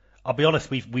I'll be honest,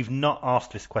 we've not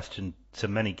asked this question to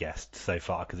many guests so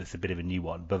far because it's a bit of a new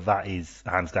one, but that is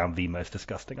hands down the most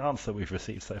disgusting answer we've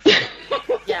received so far.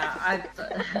 Yeah,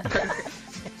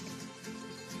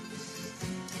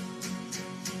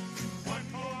 One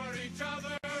for each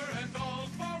other and all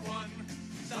for one.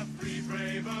 The free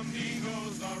brave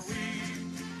amigos are we.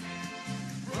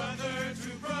 Brother to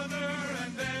brother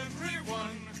and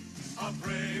everyone, a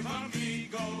brave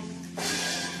amigo.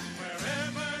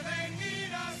 Wherever they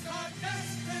need us, our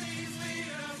destinies lead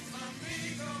us.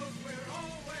 Amigos, we're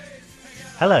always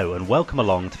together. Hello and welcome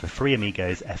along to the Free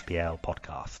Amigos FPL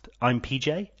podcast. I'm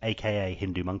PJ, aka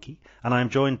Hindu Monkey, and I am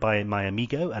joined by my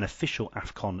amigo and official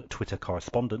AFCON Twitter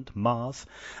correspondent, Mars,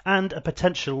 and a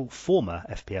potential former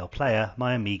FPL player,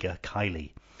 my amiga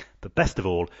Kylie. But best of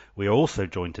all, we are also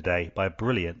joined today by a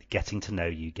brilliant Getting to Know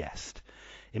You guest.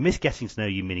 In this Getting to Know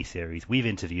You mini-series, we've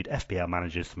interviewed FPL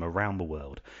managers from around the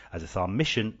world, as it's our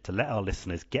mission to let our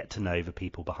listeners get to know the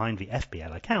people behind the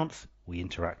FPL accounts we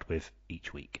interact with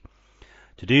each week.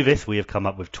 To do this, we have come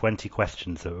up with 20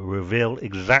 questions that will reveal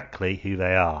exactly who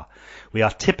they are. We are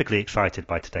typically excited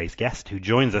by today's guest, who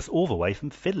joins us all the way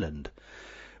from Finland.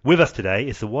 With us today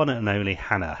is the one and only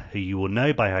Hannah, who you will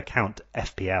know by her account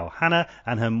FPL Hannah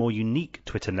and her more unique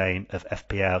Twitter name of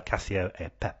FPL Casio e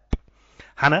Pep.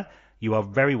 Hannah, you are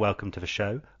very welcome to the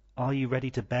show. Are you ready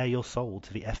to bare your soul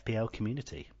to the FPL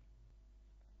community?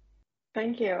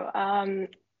 Thank you. I'm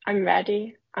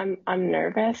ready. I'm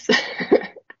nervous,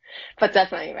 but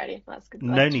definitely ready.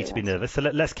 No need to be nervous. So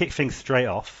let's kick things straight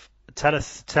off. Tell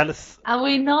us. Are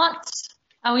we not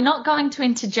going to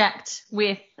interject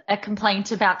with a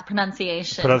complaint about the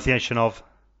pronunciation? Pronunciation of?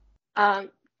 You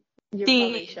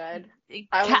probably should.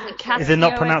 Is it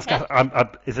not pronounced?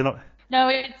 Is it not? No,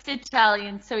 it's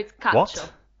Italian, so it's cacio.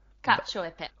 What? Cacio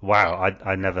e pepe. Wow,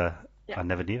 I never Yeah.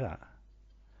 knew that.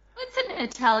 It's an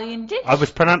Italian dish. I was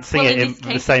pronouncing it in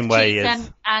the same way as.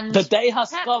 And The day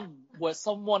has pep. come where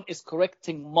someone is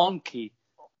correcting monkey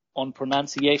on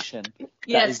pronunciation. That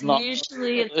Yes, is not.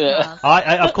 usually it's Yeah. not.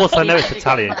 I of course I know it's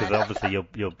Italian because obviously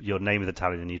your name is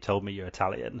Italian and you told me you're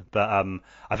Italian. But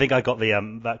I think I got the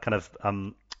that kind of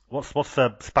what's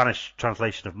the Spanish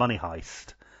translation of Money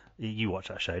Heist? You watch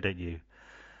that show, don't you,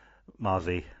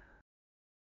 Marzi?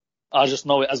 I just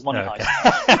know it as money Okay.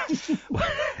 heist.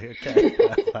 Okay,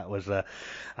 that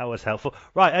was helpful.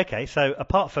 Right, okay. So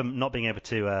apart from not being able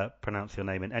to pronounce your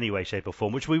name in any way, shape, or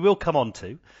form, which we will come on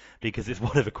to because it's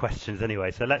one of the questions anyway.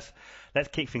 So let's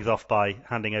kick things off by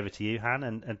handing over to you, Han,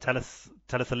 and tell us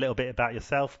a little bit about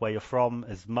yourself, where you're from,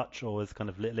 as much or as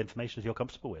kind of little information as you're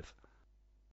comfortable with.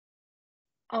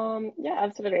 Yeah,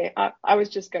 absolutely. I was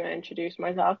just going to introduce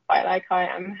myself by hi,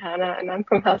 I'm Hannah and I'm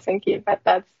from Helsinki, but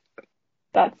that's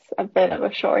a bit of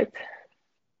a short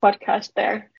podcast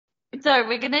there. So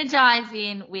we're going to dive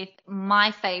in with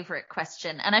my favorite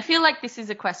question. And I feel like this is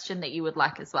a question that you would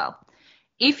like as well.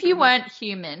 If you weren't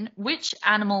human, which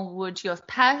animal would your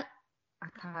I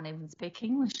can't even speak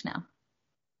English now.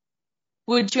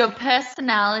 Would your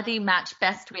personality match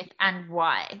best with and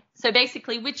why? So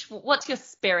basically, what's your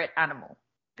spirit animal?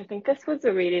 I think this was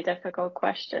a really difficult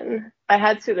question. I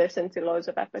had to listen to loads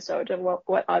of episodes of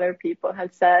what other people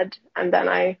had said, and then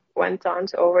I went on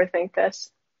to overthink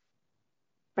this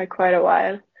for quite a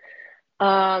while.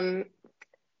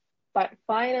 But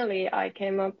finally, I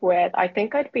came up with, I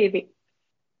think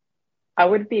I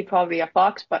would be probably a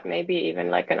fox, but maybe even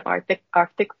like an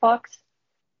Arctic fox,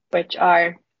 which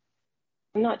are,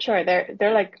 I'm not sure,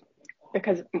 they're like,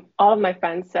 because all of my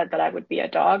friends said that I would be a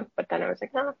dog, but then I was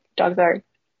like, no, dogs are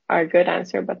a good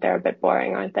answer, but they're a bit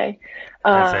boring, aren't they?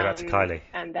 I'd say that to Kylie.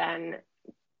 And then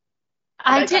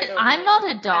I'm not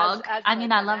a dog. As I like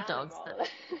mean, I an love dogs. animal.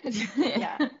 But...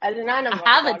 Yeah, as an animal, I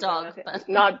have a dogs dog, are but...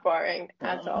 not boring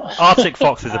at all. Arctic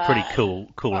fox is a pretty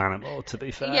cool animal, to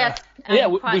be fair. Yes. Yeah,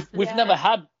 and we've Yeah. never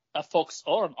had a fox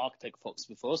or an Arctic fox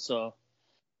before. So,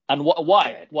 and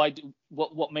why?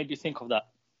 What made you think of that?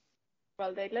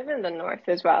 Well, they live in the north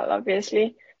as well,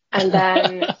 obviously, and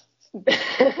then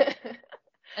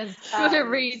as good a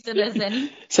reason as any.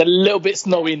 It's a little bit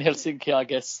snowy in Helsinki, I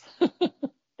guess.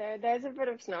 there's a bit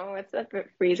of snow. It's a bit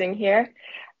freezing here,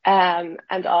 and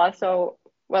also,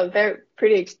 well, they're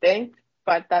pretty extinct,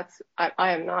 but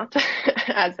I am not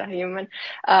as a human.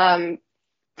 Then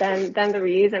the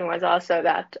reason was also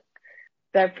that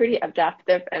they're pretty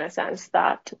adaptive in a sense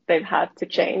that they've had to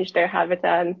change their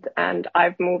habitat, and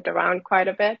I've moved around quite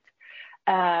a bit.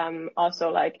 Also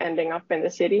like ending up in the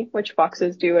city, which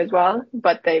foxes do as well,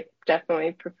 but they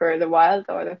definitely prefer the wild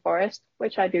or the forest,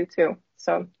 which I do too.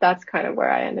 So that's kind of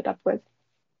where I ended up with.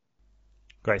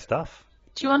 Great stuff.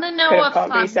 Do you want to know Could a have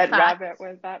probably fun said fact? rabbit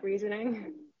with that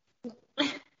reasoning.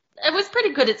 It was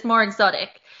pretty good. It's more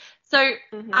exotic. So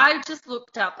Mhm. I just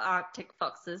looked up Arctic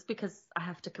foxes because I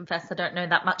have to confess I don't know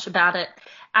that much about it.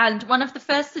 And one of the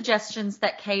first suggestions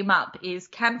that came up is,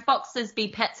 can foxes be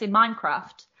pets in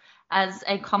Minecraft? As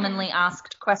a commonly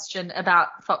asked question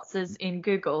about foxes in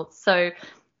Google. So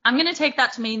I'm going to take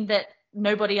that to mean that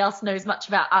nobody else knows much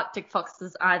about Arctic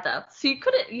foxes either. So you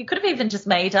could have even just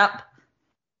made up,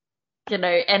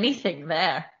 anything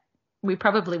there. We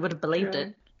probably would have believed True.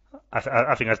 it. I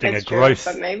think I was doing It's a true, gross,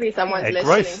 but maybe someone's a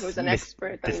listening gross who's an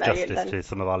expert, and disjustice to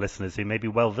some of our listeners who may be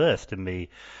well versed in the,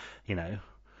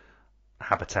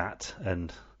 habitat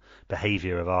and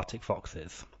behaviour of Arctic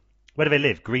foxes. Where do they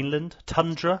live? Greenland?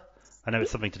 Tundra? I know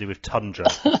it's something to do with tundra.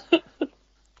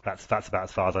 That's about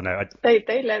as far as I know.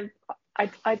 they live.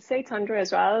 I'd say tundra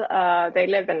as well. They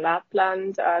live in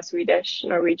Lapland, Swedish,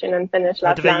 Norwegian, and Finnish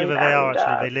Do they Lapland, are and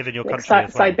actually? They live in your like country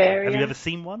as well. Siberia. Have you ever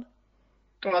seen one?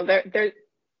 Well,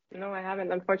 no, I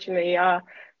haven't, unfortunately.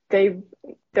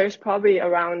 There's probably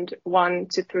around 1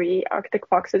 to 3 Arctic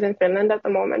foxes in Finland at the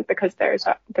moment because they're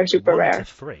super 1 rare. to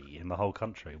 3 in the whole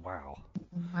country. Wow.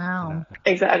 Wow.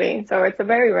 Exactly. So it's a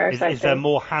very rare Is sighting. there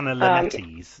more Hanna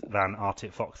Lennettis than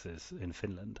Arctic foxes in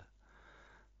Finland?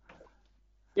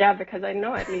 Yeah, because I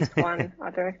know at least one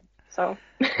other. So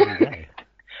There you go.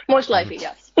 most likely,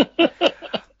 yes.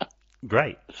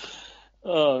 Great.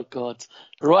 Oh God.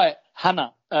 Right,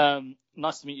 Hannah.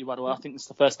 Nice to meet you, by the way. I think it's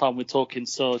the first time we're talking,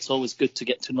 so it's always good to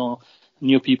get to know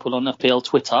new people on FPL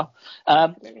Twitter.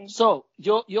 So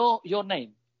your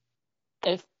name,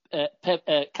 Cacio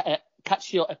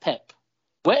e Pep.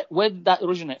 Where did that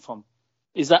originate from?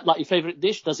 Is that like your favorite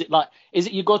dish? Is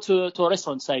it you go to a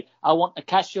restaurant and say, I want a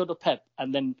Cacio e Pep,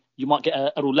 and then you might get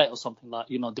a roulette or something like,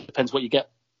 depends what you get.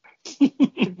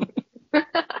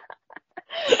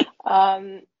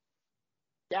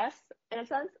 Yes, in a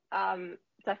sense.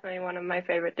 Definitely one of my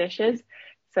favorite dishes.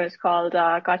 So it's called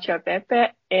cacio e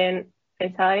pepe in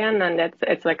Italian, and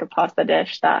it's like a pasta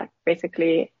dish that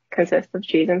basically consists of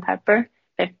cheese and pepper,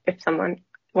 if someone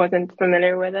wasn't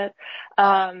familiar with it.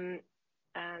 And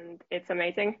it's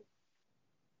amazing.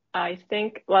 I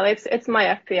think, well, it's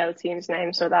my FPL team's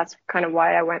name, so that's kind of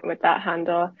why I went with that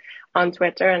handle on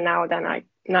Twitter. And now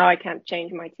I can't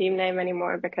change my team name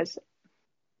anymore because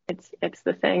it's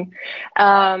the thing.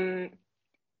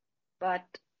 But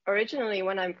originally,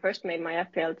 when I first made my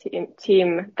FPL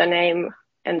team, the name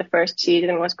in the first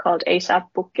season was called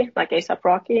ASAP Bukki, like ASAP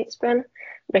Rocky spin,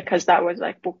 because that was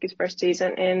like Bukki's first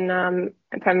season in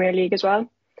Premier League as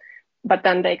well. But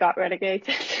then they got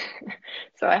relegated,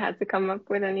 so I had to come up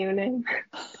with a new name.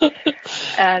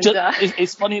 And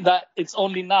it's funny that it's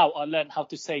only now I learned how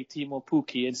to say Timo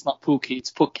Pukki. It's not Pukki, it's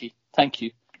Pukki. Thank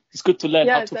you. It's good to learn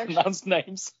how to pronounce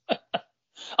names.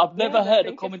 I've never heard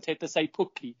a commentator say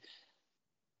Pukki.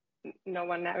 No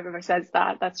one ever says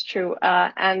that. That's true.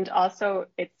 And also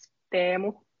it's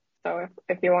Teemu. So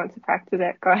if you want to practice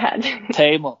it, go ahead.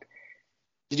 Teemu.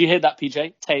 Did you hear that,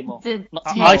 PJ? Teemu.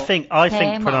 I think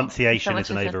Teemu. pronunciation Is is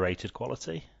that an what you said? overrated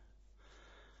quality.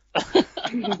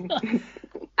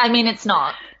 I mean, it's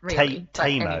not really. But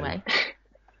Tamo. anyway.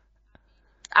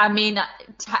 I mean,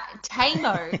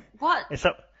 Tamo. What? It's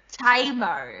up.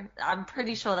 Tamo. I'm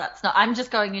pretty sure that's not. I'm just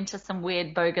going into some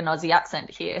weird Bogan Aussie accent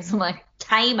here. So I'm like,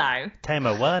 Tamo.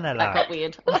 Tamo Werner. That got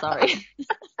weird. I'm sorry.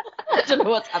 I don't know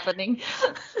what's happening.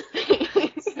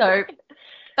 So,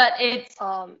 but it's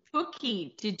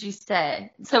Pookie, did you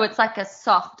say? So it's like a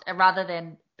soft rather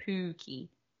than Pookie.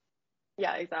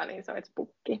 Yeah, exactly. So it's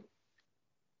Bukki.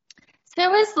 So I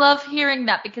always love hearing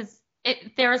that because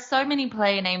there are so many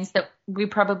player names that we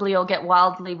probably all get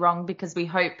wildly wrong because we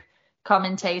hope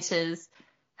commentators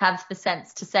have the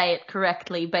sense to say it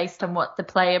correctly based on what the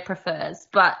player prefers.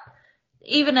 But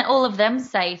even all of them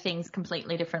say things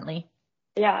completely differently.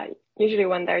 Yeah, usually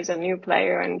when there's a new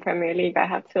player in Premier League, I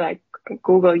have to like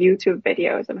Google YouTube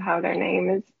videos of how their name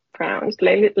is pronounced.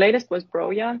 Latest was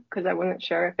Broja because I wasn't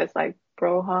sure if it's like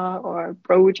Broha or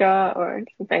Broja or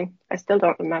something. I still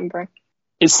don't remember.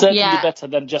 It's certainly better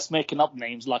than just making up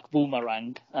names like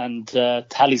Boomerang and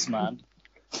Talisman.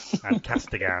 And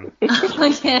Castigan.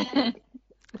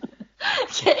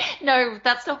 Yeah. No,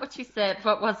 that's not what you said.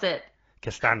 What was it?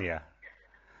 Castagna.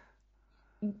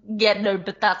 Yeah, no,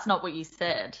 but that's not what you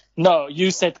said. No,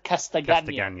 you said Castagna.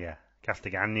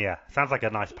 Castagna. Sounds like a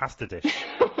nice pasta dish.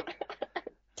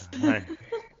 No.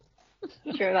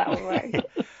 Sure, that will work.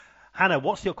 Hannah,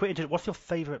 what's your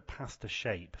favourite pasta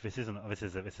shape? This is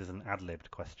an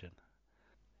ad-libbed question.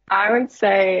 I would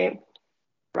say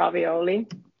ravioli.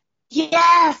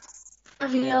 Yes,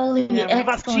 ravioli. Yeah,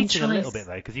 That's Excellent cheating choice. a little bit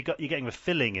though, because you're getting the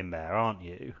filling in there, aren't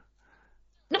you?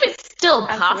 No, but it's still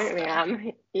Absolutely pasta.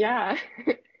 am. Yeah.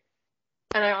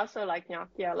 And I also like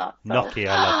gnocchi a lot. So. Gnocchi,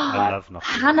 I love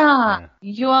gnocchi. Hannah, Yeah.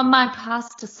 you are my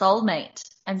pasta soulmate.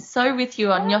 I'm so with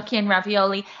you on gnocchi and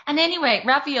ravioli. And anyway,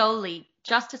 ravioli,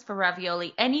 justice for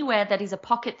ravioli, anywhere that is a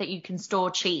pocket that you can store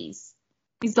cheese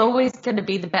is always going to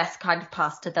be the best kind of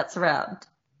pasta that's around.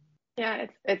 Yeah,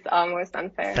 it's almost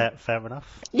unfair. Fair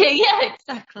enough. Yeah,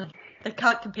 exactly. They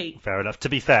can't compete. Fair enough. To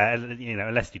be fair, you know,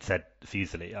 unless you'd said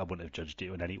fusilli, I wouldn't have judged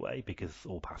you in any way because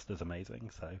all pasta's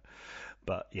amazing. So,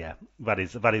 but yeah, that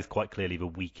is quite clearly the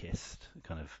weakest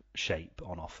kind of shape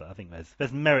on offer. I think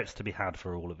there's merits to be had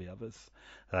for all of the others.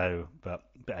 So, but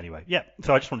anyway, yeah.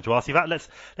 So I just wanted to ask you that. Let's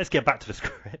get back to the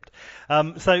script.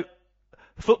 So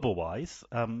football wise,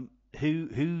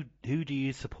 who do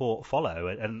you support, follow?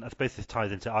 And I suppose this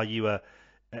ties into,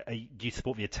 do you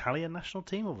support the Italian national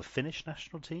team or the Finnish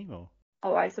national team? Or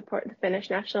Oh, I support the Finnish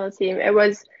national team. It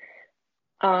was,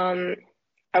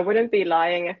 I wouldn't be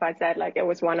lying if I said like it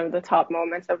was one of the top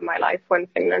moments of my life when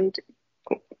Finland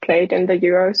played in the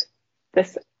Euros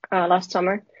this last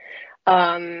summer.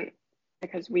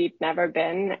 Because we'd never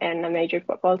been in a major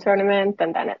football tournament,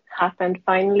 and then it happened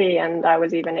finally, and I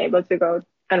was even able to go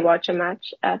and watch a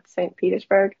match at St.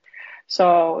 Petersburg.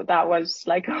 So that was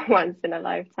like a once in a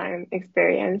lifetime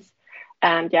experience.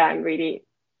 And yeah, I'm really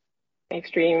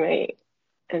extremely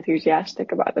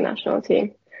enthusiastic about the national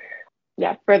team.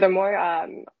 Yeah, furthermore,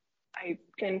 I've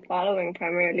been following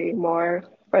Premier League more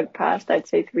for the past, I'd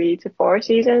say 3 to 4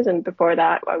 seasons. And before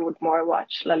that, I would more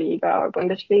watch La Liga or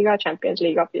Bundesliga, Champions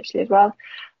League, obviously, as well.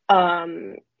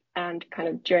 And kind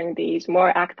of during these more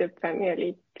active Premier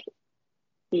League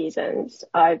seasons,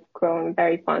 I've grown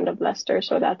very fond of Leicester.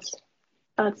 So that's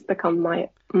become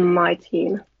my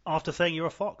team. after saying you're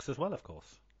a fox as well, of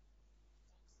course.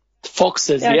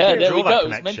 Foxes, Yeah, yeah, true. there we Draw that go.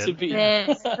 It's meant to connection. be.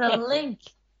 There's the link.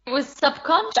 It was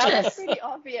subconscious. That was pretty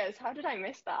obvious. How did I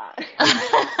miss that?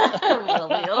 Well,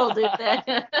 we all did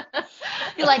that.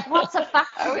 You're like, what's a fact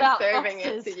I was about serving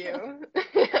foxes? it to you.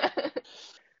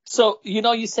 So,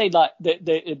 you say like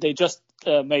they just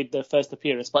made their first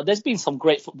appearance, but there's been some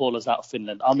great footballers out of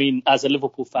Finland. I mean, as a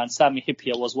Liverpool fan, Sami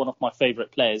Hyypiä was one of my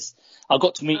favourite players. I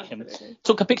got to meet him, Absolutely.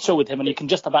 took a picture with him, and you can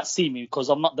just about see me because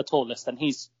I'm not the tallest and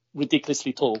he's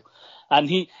ridiculously tall. And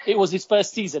it was his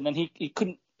first season and he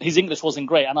couldn't, his English wasn't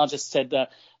great. And I just said,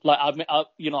 I made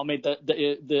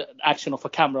the action of a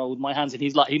camera with my hands, and he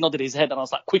nodded his head, and I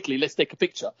was like, quickly, let's take a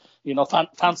picture.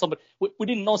 Found somebody. We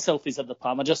didn't know selfies at the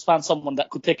time. I just found someone that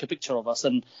could take a picture of us,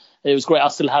 and it was great. I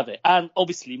still have it. And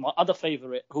obviously, my other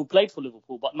favourite, who played for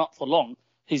Liverpool but not for long,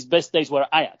 his best days were at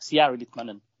Ajax. Jari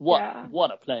Litmanen.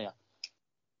 What a player!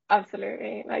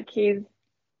 Absolutely.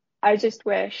 I just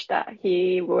wish that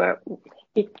he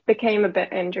became a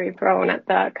bit injury prone at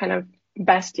the kind of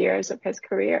best years of his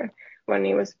career when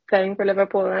he was playing for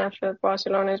Liverpool and after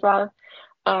Barcelona as well.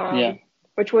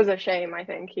 Which was a shame. I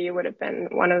think he would have been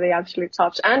one of the absolute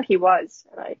tops, and he was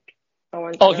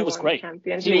He was great.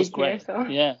 Champions He League was great.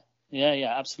 Year, so.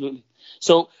 Yeah, absolutely.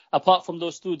 So apart from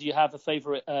those two, do you have a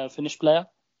favourite Finnish player?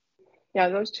 Yeah,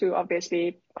 those two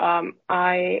obviously.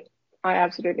 I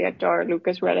absolutely adore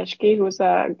Lukas Relecki, who's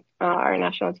our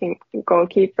national team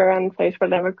goalkeeper and plays for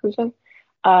Leverkusen.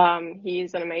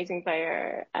 He's an amazing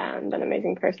player and an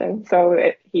amazing person, so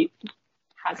he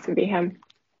has to be him.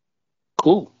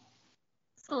 Cool.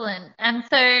 Excellent. And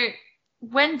so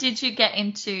when did you get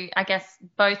into, I guess,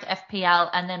 both FPL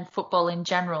and then football in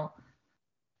general?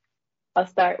 I'll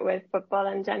start with football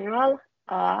in general.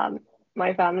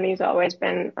 My family's always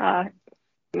been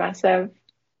massive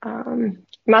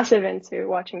into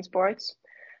watching sports,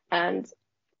 and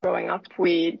growing up,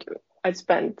 I'd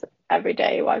spent every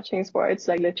day watching sports,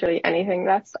 like literally anything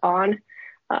that's on.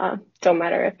 Don't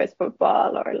matter if it's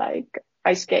football or like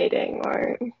ice skating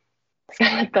or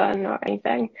skeleton or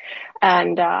anything,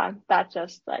 and that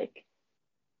just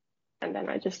and then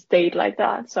I just stayed like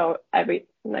that. So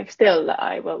still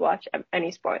I will watch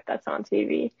any sport that's on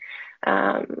TV.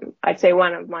 I'd say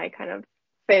one of my kind of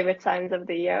favorite times of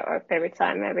the year, or favorite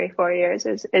time every 4 years,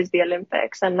 is the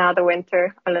Olympics, and now the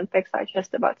Winter Olympics are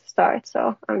just about to start,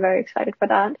 so I'm very excited for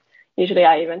that. Usually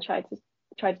I even try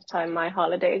to time my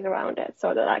holidays around it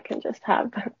so that I can just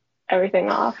have everything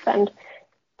off and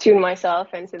tune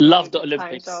myself into the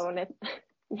Olympics. Time zone.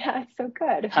 Yeah, it's so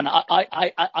good. And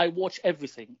I watch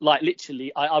everything. Like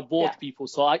literally, I bought people.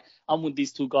 So I'm with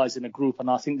these two guys in a group, and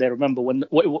I think they remember when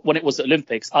it was the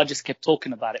Olympics. I just kept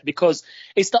talking about it because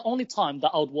it's the only time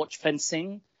that I would watch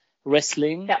fencing,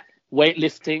 wrestling,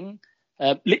 weightlifting,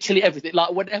 literally everything.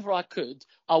 Like whenever I could,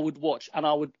 I would watch, and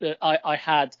I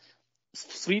had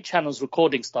three channels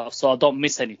recording stuff, so I don't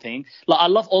miss anything. Like, I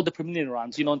love all the preliminary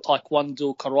rounds, you know,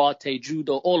 taekwondo, karate,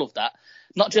 judo, all of that.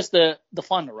 Not just the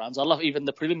final rounds. I love even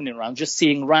the preliminary rounds. Just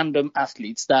seeing random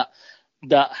athletes that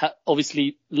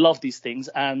obviously love these things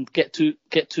and get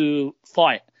to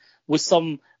fight with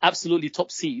some absolutely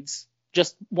top seeds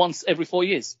just once every 4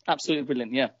 years. Absolutely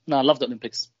brilliant. Yeah. No, I love the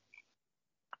Olympics.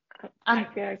 I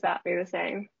feel exactly the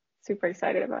same. Super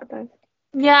excited about this.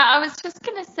 Yeah, I was just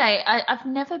going to say, I've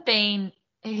never been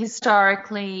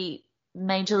historically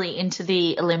majorly into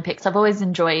the Olympics. I've always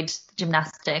enjoyed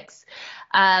gymnastics.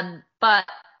 But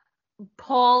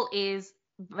Paul is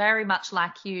very much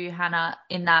like you, Hannah,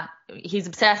 in that he's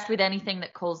obsessed with anything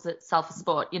that calls itself a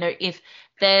sport. You know, if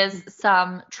there's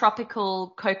some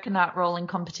tropical coconut rolling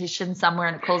competition somewhere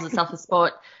and it calls itself a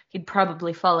sport, he'd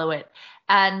probably follow it.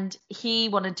 And he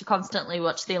wanted to constantly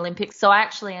watch the Olympics. So I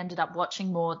actually ended up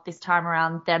watching more this time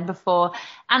around than before.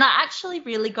 And I actually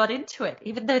really got into it,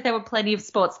 even though there were plenty of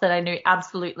sports that I knew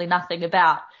absolutely nothing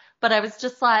about. But I was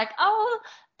just like, oh,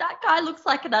 that guy looks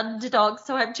like an underdog,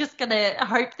 so I'm just going to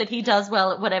hope that he does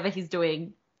well at whatever he's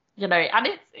doing, you know. And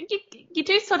you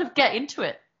do sort of get into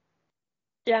it.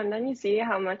 Yeah, and then you see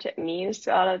how much it means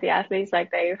to all of the athletes. Like,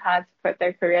 they've had to put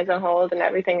their careers on hold and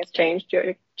everything has changed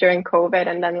during COVID.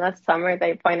 And then last summer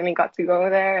they finally got to go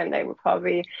there, and they were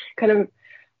probably kind of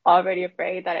already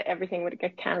afraid that everything would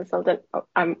get cancelled.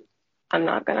 And I'm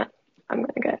gonna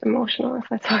get emotional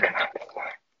if I talk about this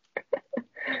more.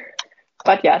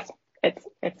 But yes,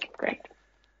 it's great.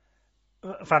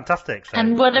 Fantastic. So,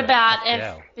 and what about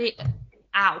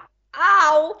FPL.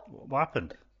 Ow! What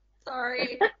happened?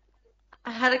 Sorry. I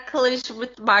had a collision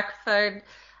with the microphone.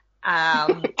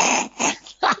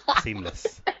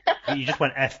 Seamless. You just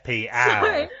went FP ow,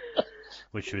 Sorry.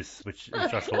 which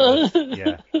I thought was,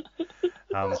 yeah.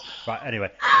 Right. Anyway.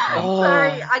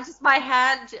 Sorry, my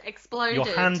hand exploded.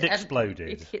 Your hand and exploded.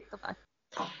 It hit the mic.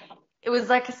 It was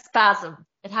like a spasm.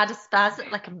 It had a spasm,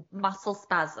 like a muscle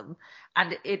spasm,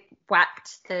 and it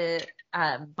whacked the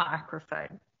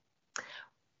microphone.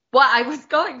 What I was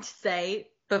going to say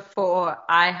before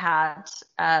I had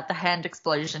the hand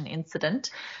explosion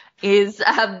incident is,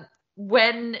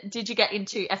 when did you get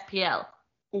into FPL?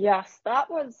 Yes,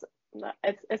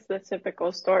 it's the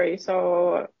typical story.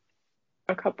 So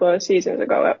a couple of seasons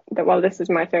ago, well, this is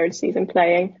my third season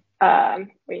playing.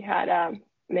 We had a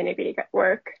mini league at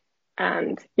work,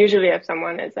 and usually if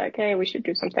someone is like, hey, we should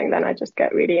do something, then I just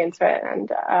get really into it. And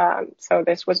so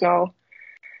this was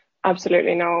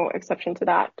absolutely no exception to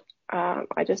that.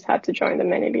 I just had to join the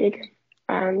mini league,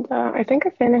 and I think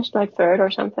I finished like third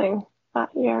or something that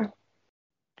year.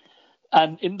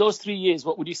 And in those 3 years,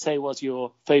 what would you say was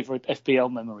your favorite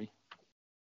FPL memory?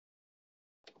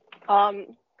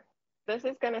 This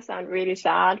is gonna sound really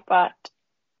sad, but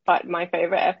my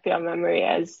favorite FPL memory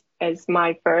is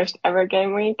my first ever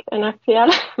game week in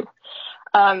FPL.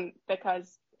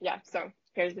 Because so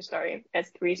here's the story.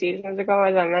 It's 3 seasons ago,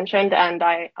 as I mentioned, and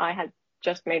I had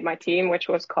just made my team, which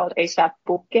was called ASAP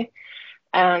Bukke,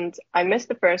 and I missed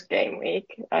the first game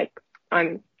week. Like,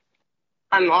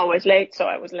 I'm always late, so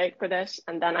I was late for this,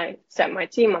 and then I set my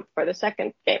team up for the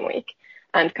second game week,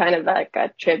 and kind of like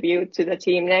a tribute to the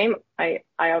team name, I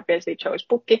obviously chose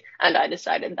Bukke, and I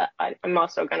decided that I'm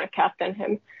also gonna captain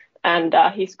him, and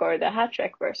he scored a hat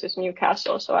trick versus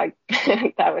Newcastle, so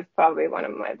that was probably one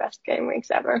of my best game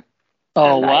weeks ever.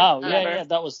 Oh, And wow. Yeah,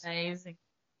 that was Amazing.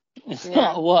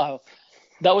 Yeah. Oh, wow.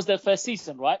 That was their first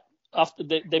season, right? After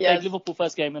they played Yes. Liverpool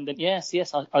first game, and then yes,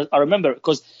 I remember it,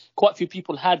 because quite a few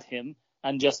people had him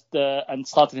and just and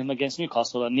started him against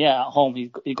Newcastle, and at home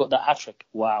he got that hat trick.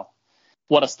 Wow,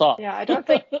 what a start! Yeah, I don't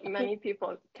think many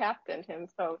people captained him,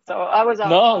 so I was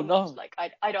No. almost like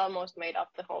I'd almost made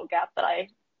up the whole gap that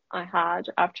I had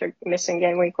after missing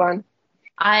game week 1.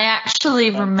 I actually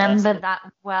remember Fantastic.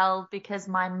 that well because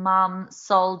my mum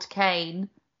sold Kane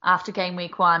after game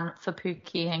week 1 for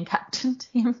Pookie and captained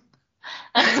him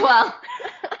as well.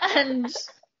 And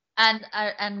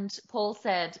Paul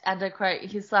said, and I quote,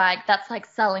 he's like, that's like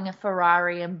selling a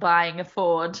Ferrari and buying a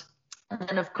Ford. And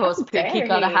then, of course, How Pookie dare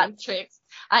got a he. hat trick.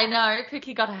 I know,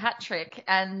 Pookie got a hat trick.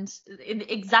 And in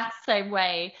the exact same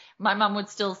way, my mum would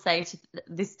still say to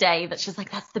this day that she's like,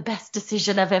 that's the best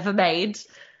decision I've ever made.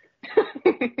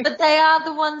 But they are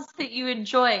the ones that you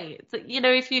enjoy. It's like, you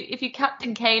know, if you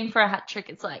captain Kane for a hat trick,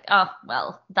 it's like, oh,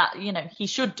 well, that, you know, he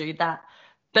should do that.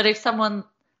 But if someone,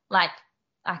 like,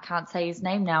 I can't say his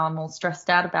name now, I'm all stressed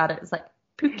out about it. It's like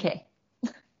Pookie.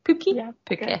 Pookie? Yeah,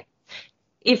 Pookie. okay.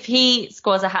 If he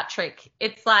scores a hat trick,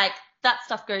 it's like that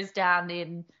stuff goes down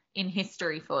in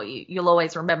history for you. You'll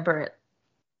always remember it.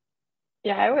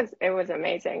 Yeah, it was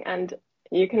amazing, and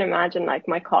you can imagine like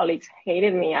my colleagues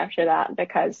hated me after that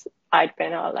because I'd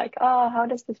been all like, oh, how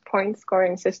does this point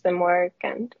scoring system work?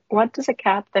 And what does a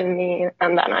captain mean?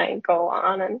 And then I go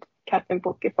on and captain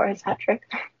Buki for his hat trick.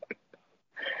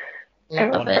 It was Love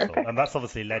it. Wonderful. perfect. And that's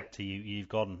obviously led to you. You've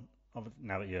gone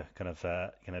now that you're kind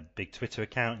of big Twitter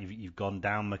account. You've gone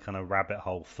down the kind of rabbit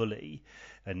hole fully,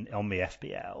 and on the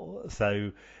FBL.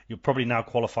 So you're probably now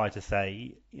qualified to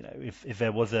say,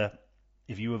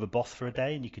 if you were the boss for a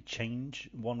day and you could change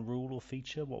one rule or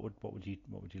feature, what would you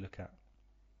look at?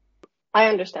 I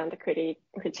understand the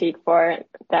critique for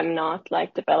them not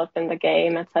like developing the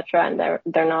game, etc., and they're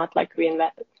not like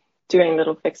doing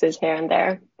little fixes here and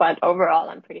there. But overall,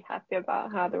 I'm pretty happy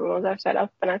about how the rules are set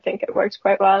up, and I think it works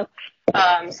quite well.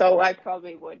 So I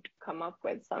probably would come up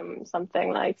with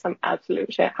something like some absolute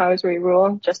shithousery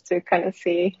rule just to kind of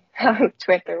see how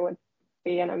Twitter would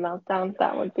be in a meltdown.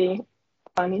 That would be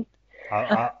funny.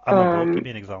 I'm on board. Give me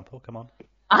an example. Come on.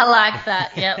 I like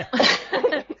that. Yep.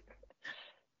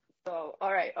 So,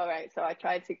 all right. So I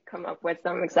tried to come up with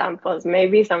some examples.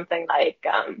 Maybe something like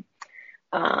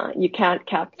you can't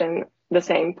captain the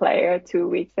same player 2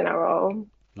 weeks in a row,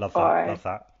 Love or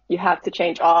that. you have to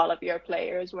change all of your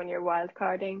players when you're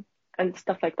wildcarding and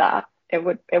stuff like that. It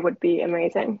would be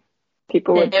amazing.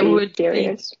 People would It be would be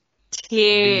furious.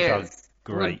 These are Tears.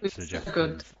 great Would be so suggestions.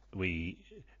 good. We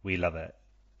love it.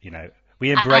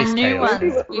 We embrace And new chaos ones.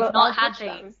 here. We've Well, not I'll had pitch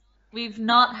them. these. We've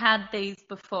not had these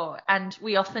before, and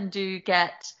we often do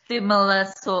get similar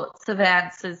sorts of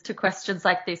answers to questions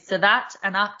like this. So that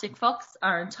and Arctic Fox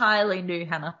are entirely new,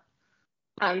 Hannah.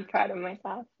 I'm proud of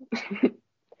myself.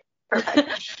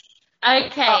 Perfect.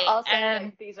 Okay, I'll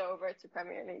send these over to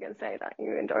Premier League and say that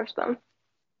you endorse them.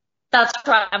 that's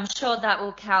right. I'm sure that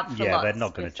will count for Yeah, lots. they're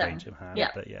not going with to change them, Hannah, Yeah.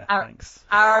 but yeah, Our- thanks.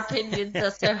 Our opinions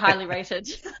are so highly rated.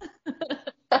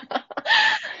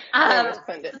 Famous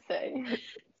pundit say.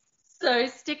 So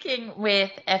sticking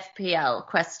with FPL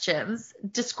questions,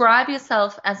 describe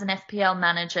yourself as an FPL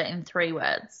manager in 3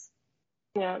 words.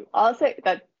 Yeah, I'll say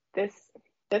that this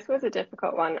was a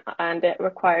difficult one, and it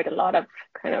required a lot of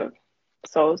kind of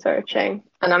soul searching.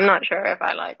 And I'm not sure if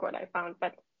I like what I found,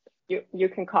 but you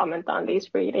can comment on these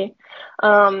freely.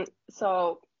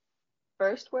 So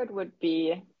first word would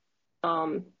be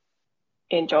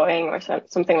enjoying, or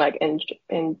something like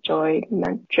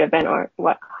enjoyment driven, or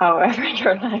however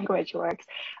your language works.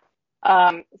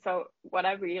 So what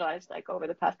I've realized like over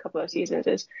the past couple of seasons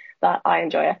is that I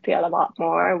enjoy FPL a lot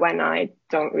more when I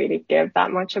don't really give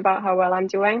that much about how well I'm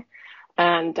doing.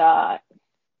 And so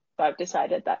I've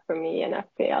decided that for me in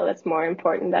FPL, it's more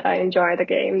important that I enjoy the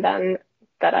game than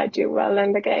that I do well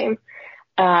in the game.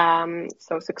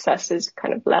 So success is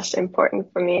kind of less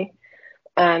important for me.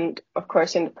 And of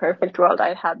course, in the perfect world,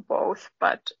 I had both,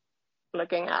 but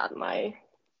looking at my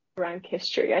rank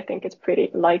history, I think it's pretty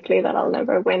likely that I'll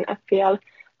never win FPL.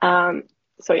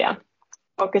 So yeah,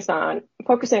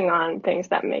 focusing on things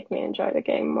that make me enjoy the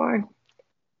game more.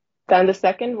 Then the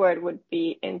second word would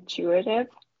be intuitive.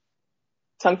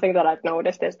 Something that I've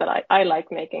noticed is that I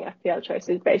like making FPL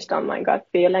choices based on my gut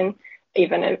feeling,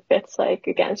 even if it's like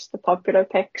against the popular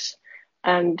picks.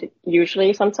 And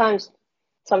usually sometimes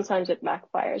it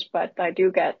backfires, but I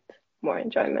do get more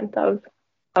enjoyment of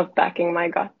backing my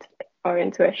gut or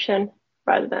intuition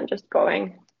rather than just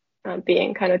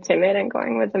being kind of timid and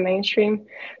going with the mainstream.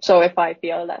 So if I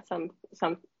feel that some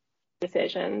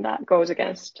decision that goes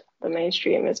against the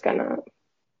mainstream is gonna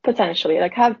potentially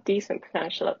like have decent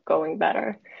potential of going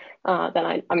better,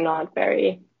 then I'm not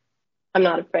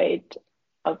afraid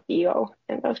of ego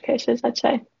in those cases, I'd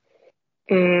say.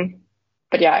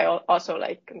 But yeah, I also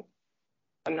like,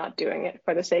 I'm not doing it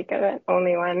for the sake of it,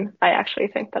 only when I actually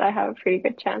think that I have a pretty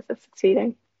good chance of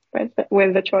succeeding with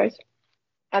the choice.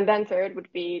 And then third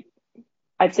would be,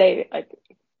 I'd say, like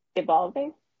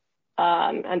evolving.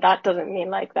 And that doesn't mean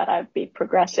like that I'd be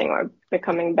progressing or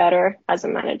becoming better as a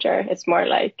manager. It's more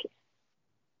like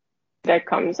there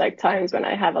comes like times when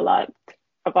I have a lot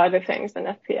of other things than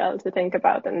FPL to think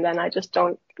about, and then I just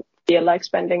don't feel like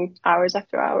spending hours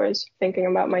after hours thinking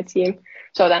about my team.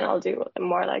 So then I'll do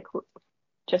more like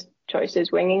just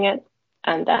choices, winging it.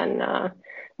 And then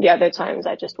the other times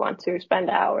I just want to spend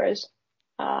hours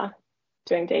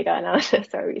doing data analysis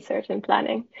or research and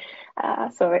planning.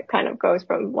 So it kind of goes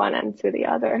from one end to the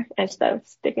other instead of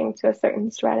sticking to a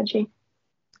certain strategy.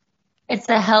 It's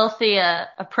a healthier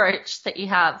approach that you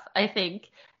have, I think,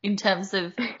 in terms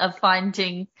of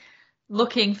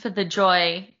looking for the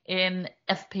joy in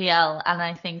FPL. And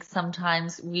I think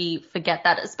sometimes we forget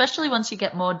that, especially once you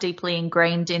get more deeply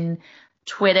ingrained in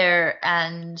Twitter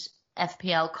and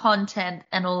FPL content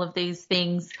and all of these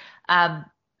things.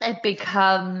 It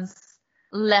becomes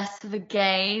less of a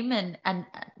game and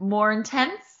more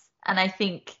intense. And I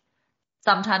think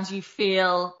sometimes you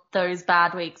feel those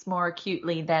bad weeks more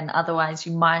acutely than otherwise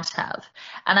you might have.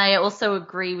 And I also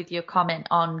agree with your comment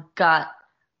on gut.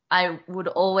 I would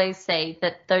always say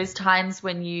that those times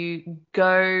when you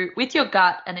go with your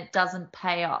gut and it doesn't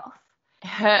pay off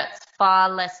hurts far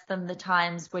less than the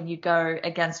times when you go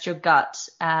against your gut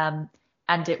and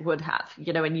it would have,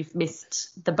 you know, and you've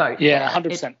missed the boat. Yeah, 100%.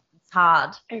 It's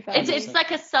hard. Exactly. It's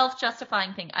like a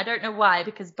self-justifying thing. I don't know why,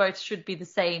 because both should be the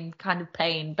same kind of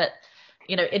pain, but,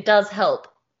 you know, it does help.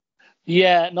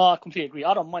 Yeah, no, I completely agree.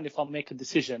 I don't mind if I make a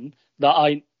decision that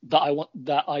I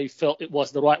felt it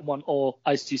was the right one, or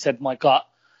as you said, my gut,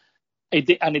 it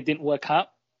didn't work out.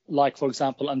 Like, for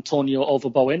example, Antonio over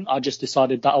Bowen, I just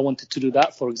decided that I wanted to do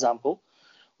that, for example.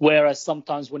 Whereas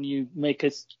sometimes when you make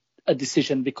a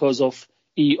decision because of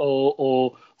EO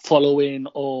or following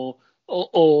or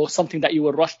something that you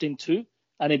were rushed into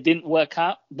and it didn't work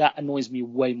out, that annoys me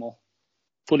way more.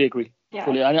 Fully agree. Yeah.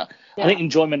 Fully. I think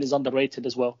enjoyment is underrated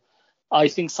as well. I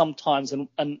think sometimes,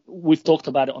 and we've talked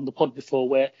about it on the pod before,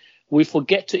 where we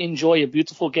forget to enjoy a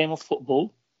beautiful game of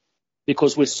football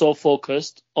because we're so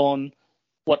focused on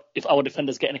what if our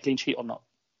defender's getting a clean sheet or not,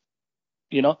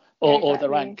 you know, or the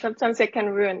rank. Sometimes it can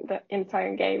ruin the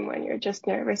entire game when you're just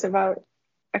nervous about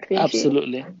a clean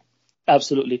sheet.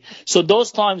 Absolutely. So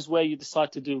those times where you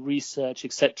decide to do research,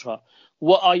 etc.,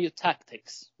 what are your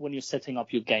tactics when you're setting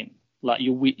up your game? Like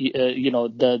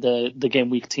the game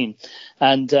week team,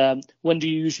 and when do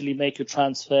you usually make your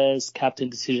transfers, captain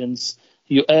decisions?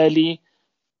 Are you early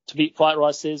to beat White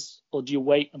Rices, or do you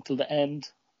wait until the end?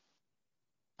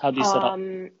 How do you set up?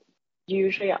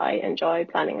 Usually, I enjoy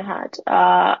planning ahead.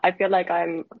 I feel like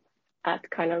I'm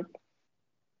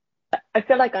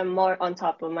more on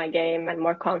top of my game and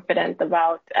more confident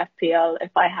about FPL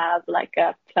if I have like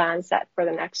a plan set for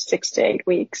the next 6 to 8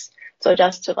 weeks. So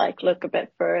just to like look a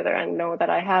bit further and know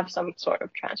that I have some sort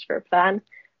of transfer plan.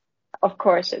 Of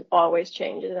course, it always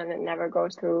changes and it never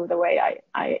goes through the way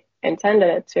I intended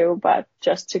it to, but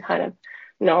just to kind of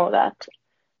know that,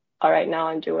 all right, now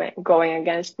I'm going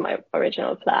against my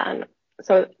original plan.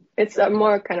 So it's a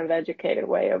more kind of educated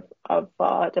way of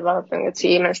developing a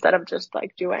team instead of just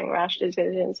like doing rash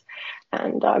decisions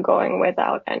and going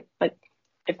without. And like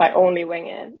if I only wing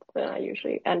it, then I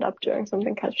usually end up doing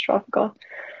something catastrophic.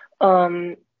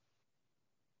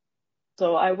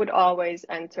 So I would always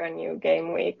enter a new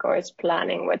game week or is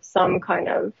planning with some kind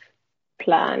of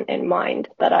plan in mind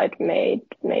that I'd made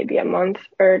maybe a month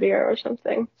earlier or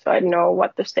something. So I'd know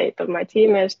what the state of my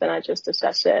team is, then I just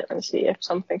assess it and see if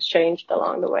something's changed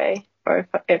along the way or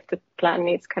if the plan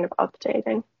needs kind of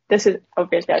updating. This is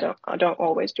obviously I don't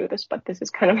always do this, but this is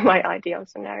kind of my ideal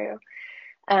scenario.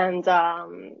 And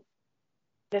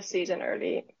this season,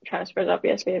 early transfers,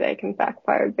 obviously they can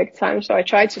backfire big time. So I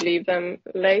try to leave them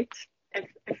late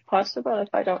if possible, if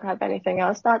I don't have anything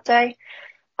else that day.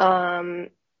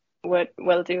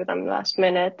 Will do them last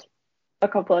minute. A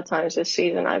couple of times this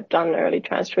season I've done early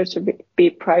transfers to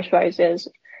beat price rises.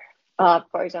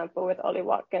 For example, with Ollie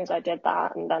Watkins, I did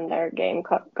that and then their game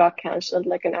got cancelled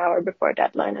like an hour before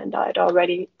deadline and I'd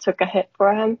already took a hit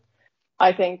for him.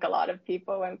 I think a lot of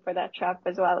people went for that trap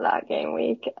as well that game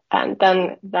week. And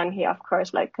then he, of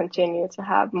course, like continued to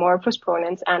have more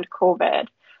postponements and COVID.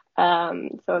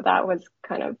 So that was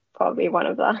kind of probably one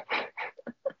of the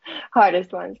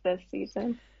hardest ones this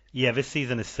season. Yeah, this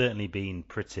season has certainly been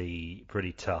pretty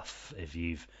tough if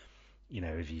you've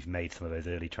made some of those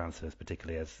early transfers,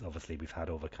 particularly as obviously we've had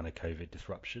all the kind of COVID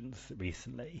disruptions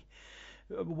recently.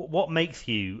 What makes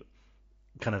you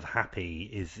kind of happy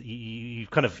is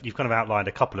you've kind of outlined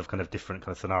a couple of kind of different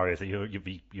kind of scenarios that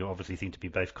you obviously seem to be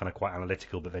both kind of quite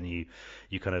analytical, but then you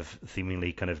kind of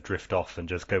seemingly kind of drift off and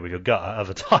just go with your gut at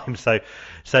other times.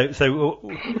 So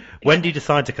when do you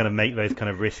decide to kind of make those kind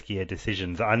of riskier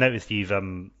decisions? I noticed you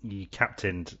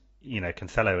captained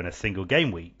Cancelo in a single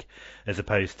game week as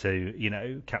opposed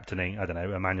to captaining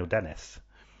Emmanuel Dennis,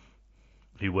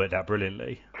 who worked out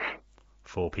brilliantly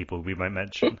for people we won't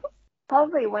mention.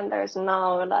 Probably when there's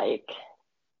no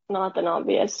not an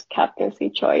obvious captaincy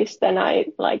choice, then I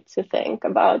like to think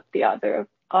about the other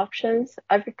options.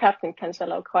 I've captained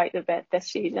Cancelo quite a bit this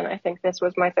season. I think this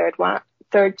was my third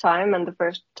time, and the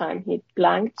first time he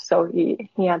blanked, so he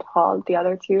had hauled the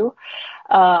other two,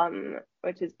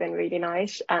 which has been really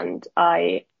nice. And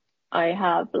I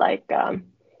have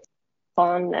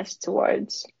fondness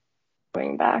towards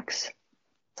wing backs,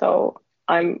 so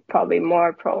I'm probably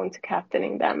more prone to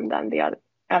captaining them than the other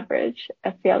average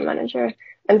FPL manager.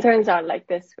 And turns out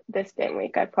this game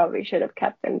week, I probably should have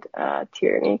captained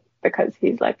Tierney because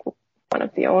he's one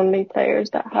of the only players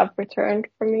that have returned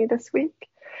for me this week.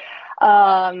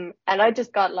 And I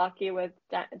just got lucky with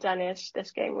Dennis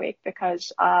this game week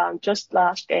because just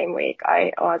last game week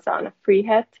I was on a free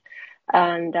hit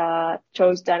and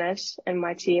chose Dennis in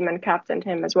my team and captained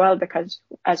him as well because,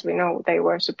 as we know, they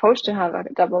were supposed to have a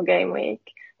double game week.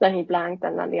 Then he blanked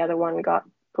and then the other one got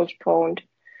postponed.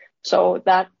 So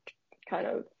that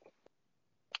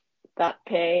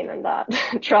pain and that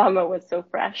trauma was so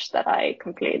fresh that I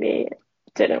completely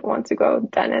didn't want to go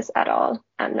Dennis at all.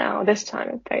 And now this time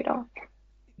it paid off.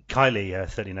 Kylie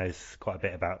certainly knows quite a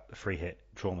bit about free hit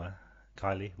trauma.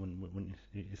 Kylie, wouldn't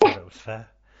you say that was fair?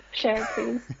 Share,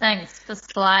 please. Thanks for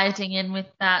sliding in with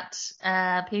that,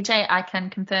 PJ. I can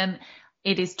confirm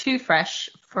it is too fresh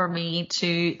for me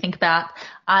to think about.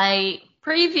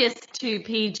 Previous to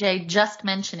PJ just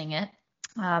mentioning it,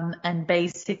 and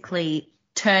basically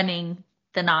turning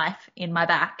the knife in my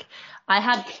back, I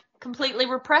had completely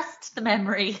repressed the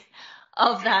memory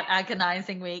of that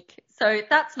agonizing week. So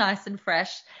that's nice and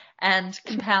fresh, and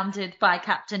compounded by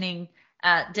captaining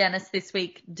Dennis this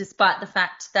week, despite the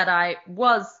fact that I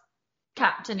was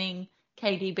captaining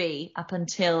KDB up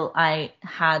until I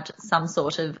had some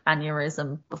sort of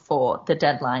aneurysm before the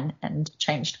deadline and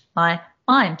changed my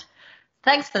mind.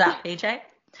 Thanks for that, PJ.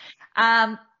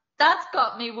 That's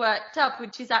got me worked up,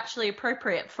 which is actually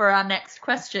appropriate for our next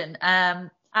question. And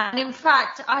in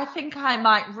fact, I think I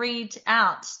might read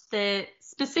out the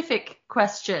specific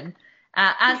question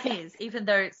as is, even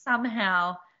though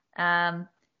somehow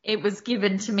it was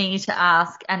given to me to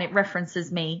ask and it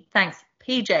references me. Thanks,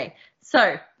 PJ.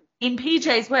 So, in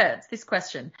PJ's words, this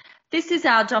question. This is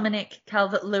our Dominic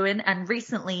Calvert-Lewin and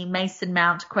recently Mason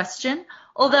Mount question,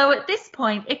 although at this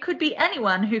point it could be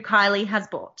anyone who Kylie has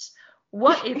bought.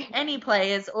 What, if any,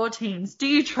 players or teams do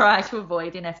you try to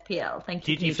avoid in FPL? Thank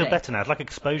you, Do you PJ. feel better now? It's like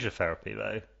exposure therapy,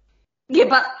 though. Yeah,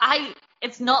 but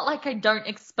it's not like I don't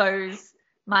expose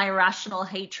my irrational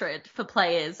hatred for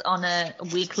players on a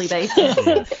weekly basis.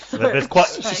 There's quite,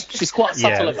 She's quite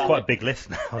subtle there's about quite it. a big list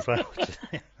now as well.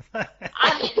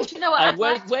 I mean, do you know what? And I'd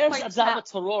like to where's point Adama out-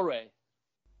 Traore?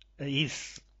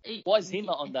 He's Why is he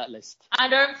not on that list? I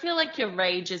don't feel like your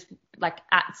rage is like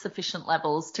at sufficient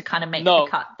levels to kind of make No.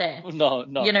 the cut there. No,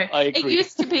 You know, I agree.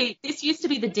 this used to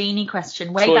be the Deeney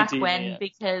question way Troy back Deeney, when, yeah.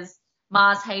 because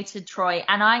Mars hated Troy,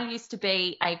 and I used to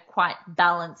be a quite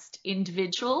balanced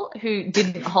individual who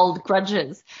didn't hold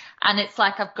grudges. And it's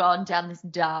like I've gone down this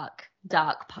dark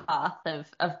path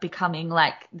of becoming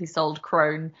like this old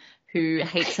crone who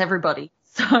hates everybody.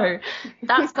 So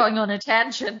that's going on a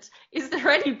tangent. Is there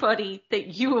anybody that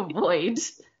you avoid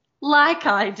like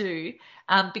I do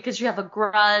because you have a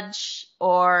grudge,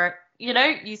 or, you know,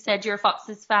 you said you're a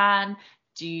Foxes fan?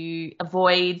 Do you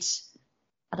avoid,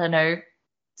 I don't know,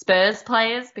 Spurs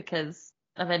players because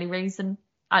of any reason?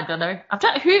 I don't know.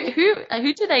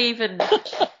 Who do they even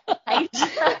hate?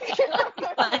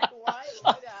 Why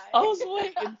would I was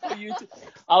waiting for you to.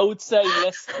 I would say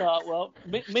Leicester. Well,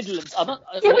 Midlands. I don't.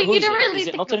 Yeah, but who you is don't it? really Is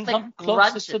it think of, Nottingham like,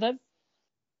 closest to grudges. them?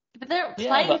 But they don't Yeah,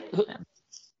 play but them.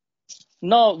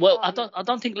 No, well, I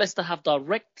don't think Leicester have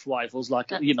direct rivals like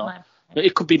That's you know. my-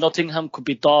 It could be Nottingham, could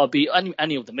be Derby,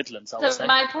 any of the Midlands. I would So say.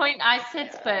 my point, I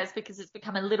said Spurs because it's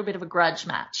become a little bit of a grudge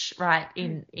match, right?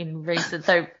 In recent,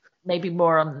 though maybe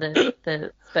more on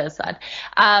the Spurs side.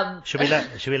 Should we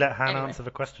let Hannah Anyway. answer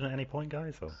the question at any point,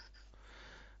 guys? Or?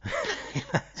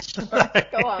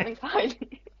 Go on, fine.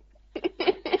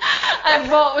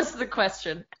 And what was the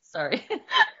question? Sorry.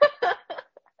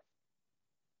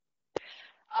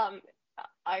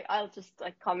 I'll just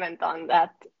comment on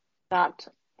that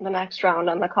the next round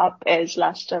on the cup is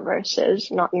Leicester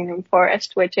versus Nottingham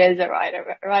Forest, which is a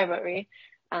rivalry,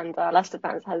 and Leicester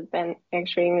fans have been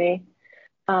extremely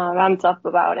ramped up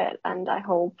about it, and I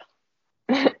hope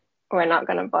we're not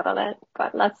going to bottle it,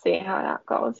 but let's see how that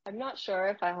goes. I'm not sure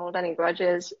if I hold any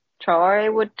grudges.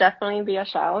 Traore would definitely be a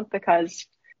shout because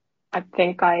I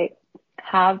think I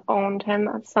have owned him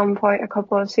at some point a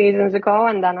couple of seasons ago,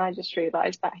 and then I just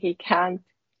realized that he can't,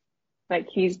 like,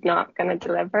 he's not going to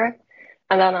deliver.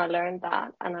 And then I learned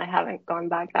that, and I haven't gone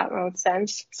back that road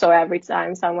since. So every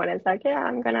time someone is like, yeah,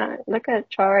 I'm going to look at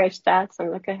Traore's stats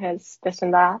and look at his this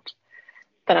and that,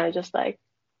 then I'm just like,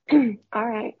 all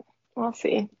right, we'll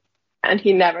see. And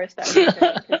he never starts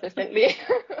consistently.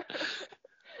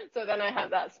 So then I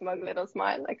have that smug little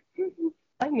smile, like,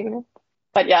 I knew it.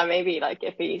 But yeah, maybe like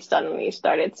if he suddenly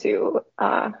started to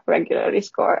regularly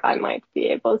score, I might be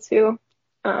able to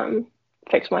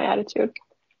fix my attitude.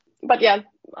 But yeah,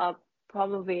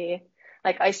 probably,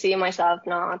 like, I see myself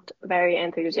not very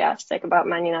enthusiastic about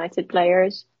Man United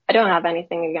players. I don't have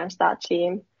anything against that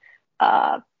team,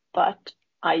 but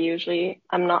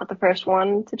I'm not the first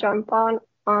one to jump on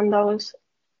those.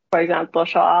 For example,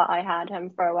 Shaw, I had him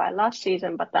for a while last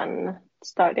season, but then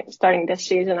starting this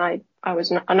season, I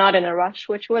was not in a rush,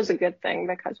 which was a good thing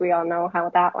because we all know how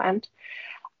that went.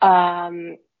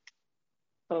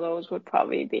 So those would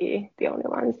probably be the only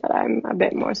ones that I'm a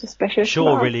bit more suspicious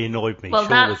Shaw about. really annoyed me. Well,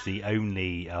 Shaw was the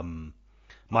only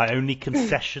my only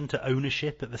concession to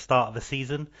ownership at the start of the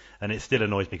season, and it still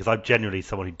annoys me because I'm generally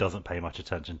someone who doesn't pay much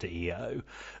attention to EO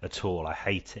at all. I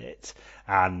hate it,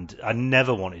 and I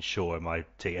never wanted Shaw in my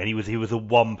team. And he was the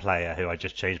one player who I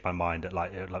just changed my mind at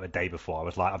like the day before. I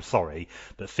was like, I'm sorry,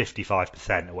 but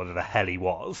 55% or whatever the hell he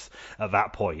was at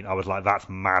that point, I was like, that's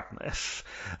madness.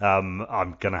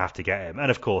 I'm gonna have to get him,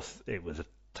 and of course it was a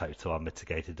total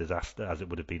unmitigated disaster as it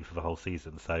would have been for the whole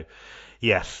season. So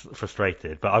yes,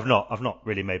 frustrated, but I've not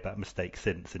really made that mistake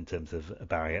since in terms of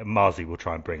Barry. Marzi will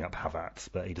try and bring up Havertz,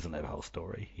 but he doesn't know the whole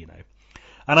story, you know.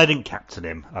 And I didn't captain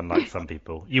him, unlike some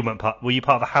people. Were you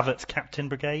part of the Havertz captain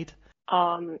brigade?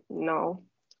 No,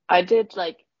 I did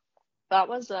that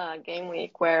was a game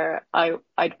week where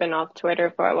I'd been off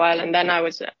Twitter for a while, and then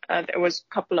it was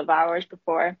a couple of hours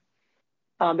before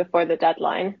the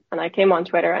deadline, and I came on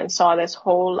Twitter and saw this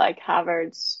whole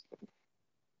Havertz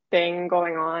thing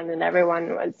going on, and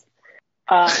everyone was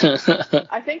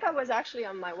I think I was actually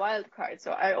on my wild card,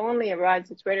 so I only arrived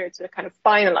to Twitter to kind of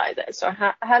finalize it. So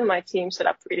I had my team set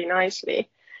up really nicely,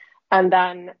 and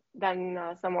then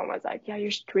someone was like, yeah, you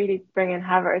should really bring in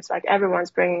Havertz, like everyone's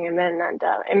bringing him in, and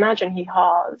imagine he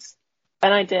hauls.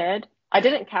 And I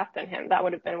didn't captain him, that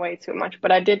would have been way too much,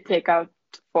 but I did take out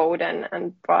Foden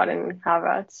and brought in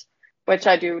Havertz, which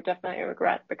I do definitely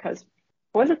regret, because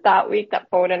was it that week that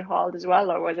Foden hauled as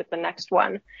well, or was it the next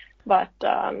one? But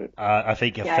I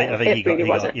think he got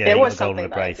a goal in the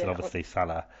brace, and obviously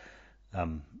Salah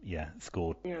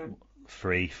scored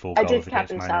 3-4 goals. I did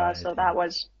captain Salah, so that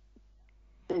was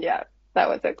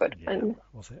a good one.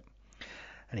 Was it?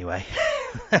 Anyway.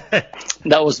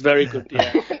 That was very good,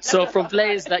 yeah. So from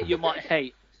players that you might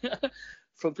hate,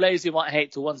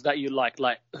 to ones that you like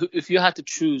if you had to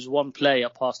choose one player,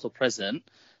 past or present,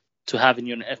 to have in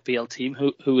your FPL team,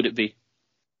 who would it be?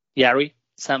 Yari?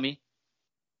 Sammy?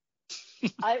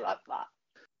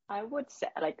 I would say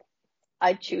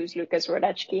I'd choose Lukas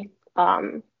Radecki,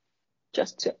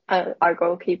 just to, our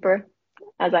goalkeeper,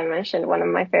 as I mentioned, one of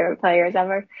my favorite players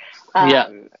ever.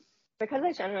 Because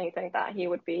I generally think that he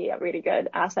would be a really good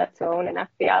asset to own in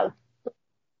FPL.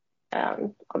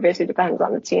 Obviously depends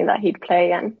on the team that he'd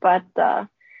play in, but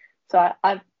so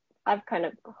I've kind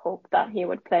of hoped that he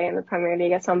would play in the Premier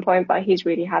League at some point, but he's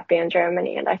really happy in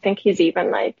Germany, and I think he's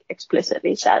even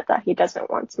explicitly said that he doesn't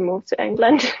want to move to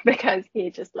England because he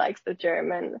just likes the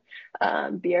German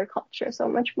beer culture so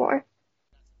much more.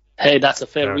 Hey, that's a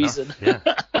fair reason. Yeah,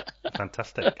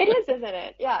 fantastic. It is, isn't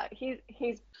it? Yeah,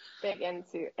 he's big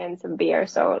into beer.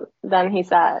 So then he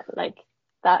said,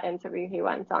 that interview, he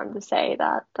went on to say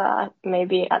that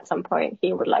maybe at some point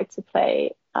he would like to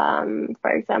play, for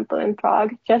example, in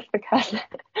Prague, just because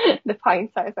the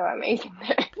pints are so amazing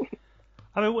there.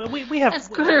 I mean, we have as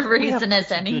good a reason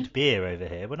as any. Good beer over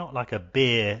here. We're not like a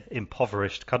beer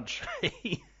impoverished country,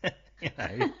 you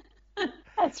know.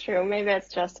 That's true. Maybe it's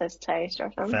just his taste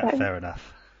or something. Fair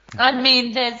enough. I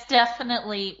mean, there's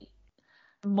definitely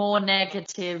more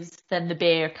negatives than the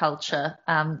beer culture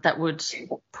that would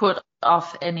put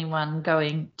off anyone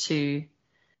going to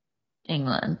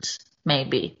England,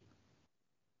 maybe.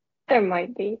 There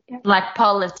might be. Yeah. Like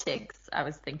politics, I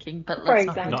was thinking, but let's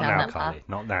not go Not down now, that Carly. path.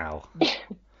 Not now.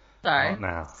 Sorry. Not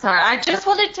now. Sorry, I just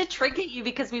wanted to trigger you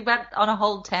because we went on a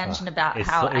whole tangent about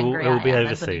how angry it will be I am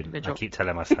over as an soon. individual. I keep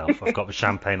telling myself I've got the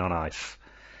champagne on ice.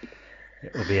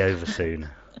 It will be over soon.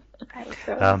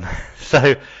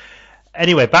 So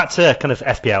anyway, back to kind of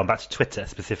FPL and back to Twitter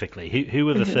specifically. Who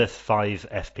were the first 5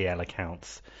 FPL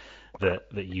accounts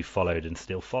that you followed and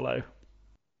still follow?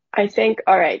 I think,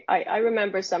 all right, I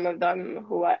remember some of them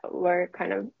who were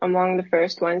kind of among the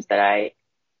first ones that I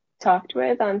talked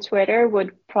with on Twitter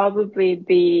would probably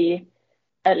be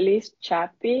at least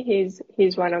Chappie.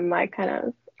 He's one of my kind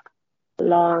of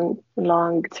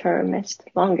longest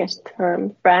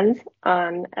term friends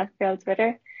on FPL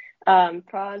Twitter.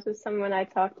 Praz was someone I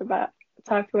talked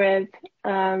with,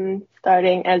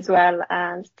 starting, as well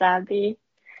as Stabby.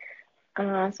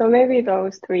 So maybe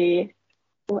those 3.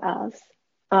 Who else?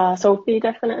 Sophie,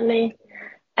 definitely.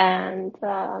 And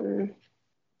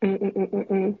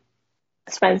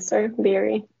Spencer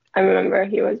Beery. I remember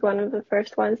he was one of the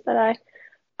first ones that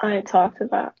I talked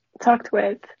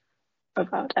with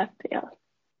about FPL.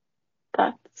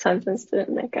 That sentence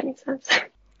didn't make any sense.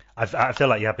 I feel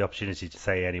like you have the opportunity to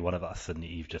say any one of us, and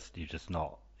you've just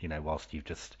not whilst you've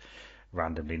just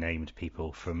randomly named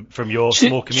people from your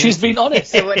small community. She's been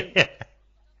honest. Yeah.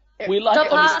 We like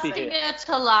Stop honesty asking here. her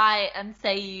to lie and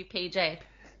say you, PJ.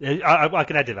 I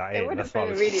can edit that It in. would That's have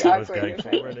what I been was, really I was awkward going if for.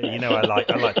 I- Really.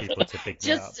 I like people to pick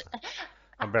me up. Just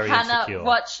I'm very Hannah, insecure.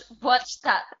 watch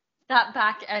that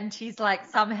back, and she's like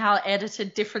somehow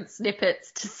edited different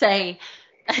snippets to say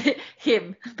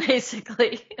him,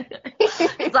 basically.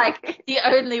 It's like the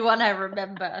only one I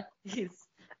remember is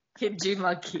Hindu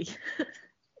Monkey.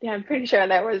 Yeah, I'm pretty sure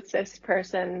that was this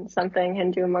person, something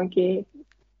Hindu monkey,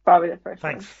 probably the first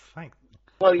Thanks. one. Thanks.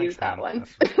 We'll Thanks, use that Hannah. one.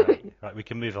 That's great. Right, we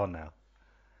can move on now.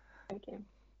 Thank you.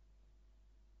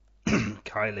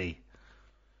 Kylie.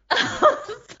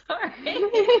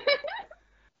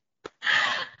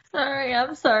 Sorry,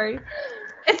 I'm sorry.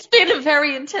 It's been a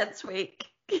very intense week.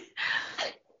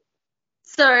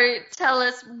 So tell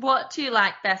us, what do you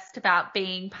like best about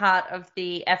being part of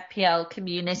the FPL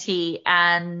community,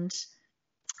 and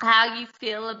how you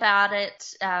feel about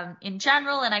it in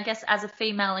general, and I guess as a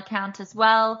female account as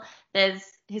well. There's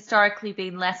historically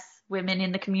been less women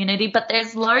in the community, but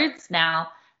there's loads now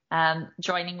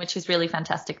joining, which is really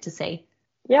fantastic to see.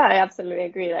 Yeah, I absolutely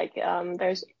agree. Like,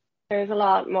 there's a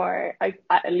lot more.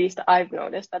 At least I've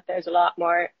noticed that there's a lot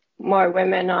more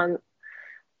women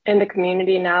in the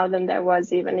community now than there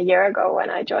was even a year ago when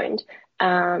I joined,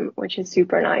 which is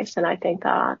super nice. And I think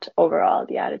that overall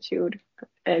the attitude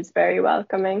is very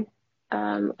welcoming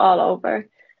all over.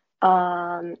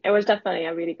 It was definitely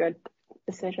a really good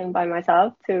decision by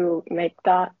myself to make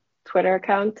that Twitter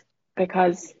account,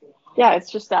 because yeah,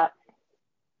 it's just that.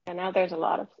 And now there's a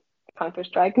lot of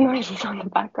Counter-Strike noises on the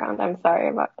background. I'm sorry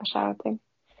about the shouting.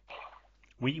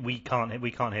 We can't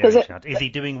hear Does him it- shout. Is he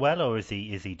doing well, or is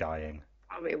he dying?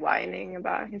 Probably whining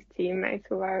about his teammates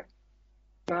who are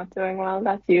not doing well.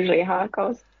 That's usually how it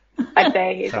goes. I'd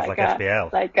say he's Sounds like like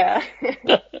FPL.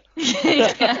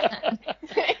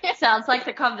 Sounds like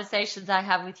the conversations I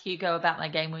have with Hugo about my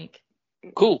game week.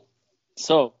 Cool.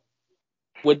 So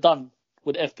we're done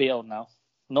with FPL now.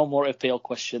 No more FPL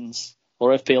questions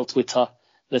or FPL Twitter.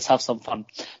 Let's have some fun.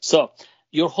 So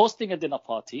you're hosting a dinner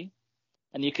party,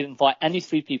 and you can invite any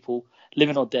 3 people,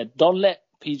 living or dead. Don't let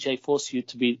PJ force you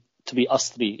to be us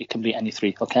 3. It can be any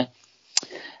 3, okay?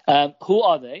 Who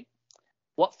are they?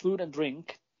 What food and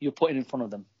drink you're putting in front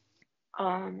of them?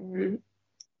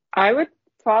 I would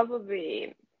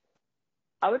probably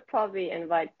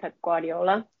invite Pep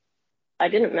Guardiola. I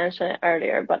didn't mention it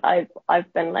earlier, but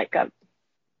I've been like a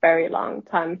very long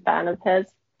time fan of his.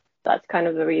 That's kind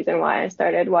of the reason why I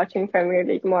started watching Premier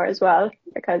League more as well,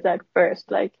 because at first,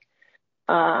 like,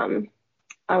 I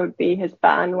would be his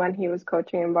fan when he was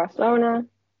coaching in Barcelona,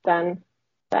 then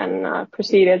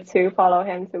proceeded to follow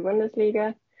him to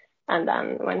Bundesliga, and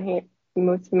then when he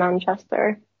moved to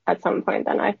Manchester at some point,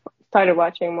 then I started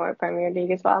watching more Premier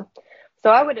League as well. So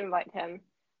I would invite him,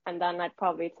 and then I'd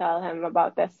probably tell him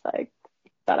about this, like,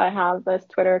 that I have this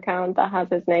Twitter account that has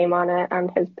his name on it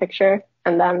and his picture,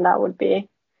 and then that would be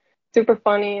super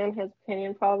funny in his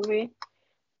opinion, probably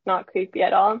not creepy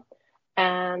at all.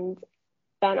 And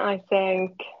then I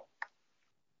think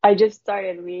I just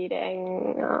started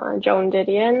reading Joan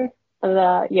Didion,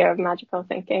 The Year of Magical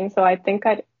Thinking, so I think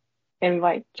I'd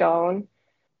invite Joan.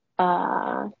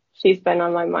 She's been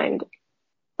on my mind,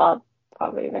 well,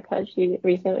 probably because she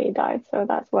recently died, so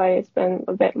that's why it's been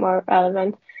a bit more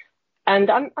relevant.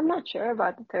 And I'm not sure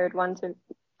about the third one, to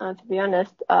be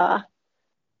honest.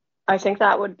 I think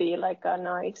that would be like a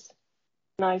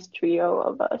nice trio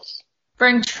of us.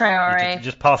 Bring Traore.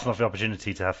 Just passing off the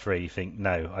opportunity to have 3. You think,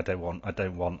 no, I don't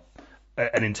want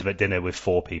an intimate dinner with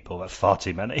 4 people. That's far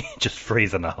too many. Just 3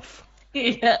 is enough.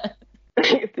 Yeah.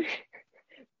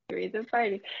 Three's a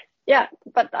party. Yeah,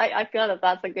 but I feel that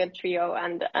that's a good trio,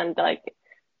 and like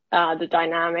the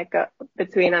dynamic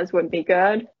between us would be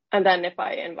good. And then if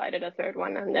I invited a third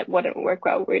one and it wouldn't work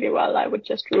out really well, I would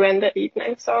just ruin the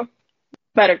evening. So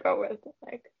better go with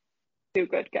like 2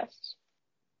 good guests.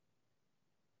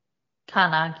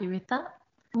 Can't argue with that.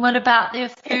 What about their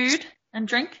food and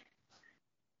drink?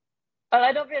 Well,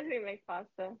 I'd obviously make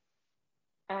pasta,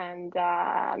 and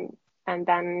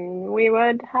then we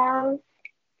would have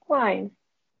wine,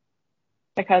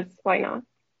 because why not?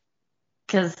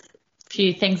 Because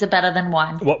few things are better than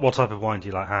wine. What type of wine do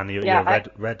you like, Hannah? You're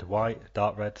red, white,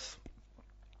 dark reds?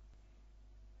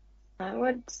 I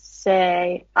would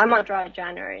say I'm on dry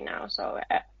January now, so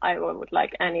I would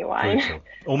like any wine. Brutal.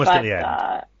 Almost at the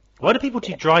end. Why do people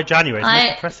do dry January? It's the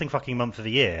most depressing fucking month of the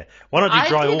year. Why not do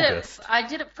dry August? I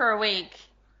did it for a week.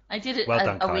 I did it Well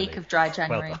done, a Kylie. week of dry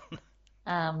January. Well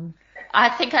done. I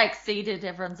think I exceeded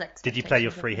everyone's expectations. Did you play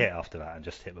your free hit after that and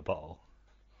just hit the bottle?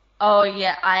 Oh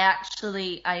yeah,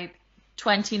 I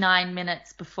 29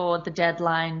 minutes before the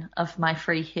deadline of my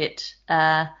free hit,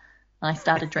 I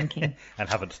started drinking. And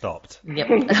haven't stopped. Yep.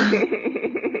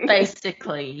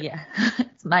 Basically, yeah.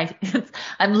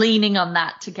 I'm leaning on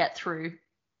that to get through.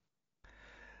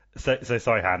 So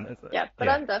sorry, Han. Yeah, but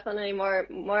I'm definitely more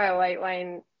a white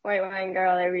wine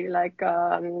girl. I really like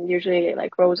usually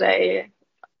like rosé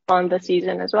on the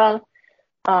season as well.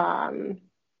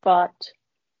 But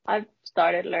I've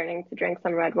started learning to drink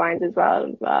some red wines as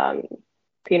well.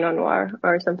 Pinot Noir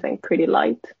or something pretty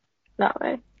light that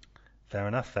way. Fair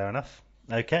enough.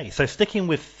 Okay, so sticking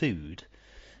with food,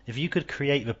 if you could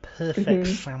create the perfect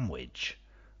sandwich,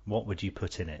 what would you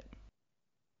put in it?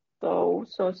 So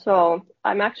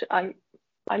I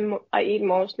eat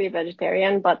mostly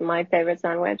vegetarian, but my favorite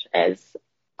sandwich is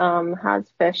has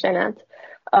fish in it.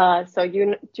 So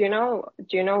do you know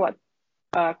what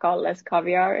cutlass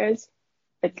caviar is?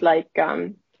 It's like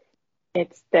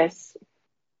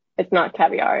it's not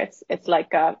caviar. It's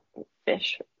like a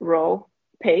fish roe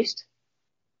paste.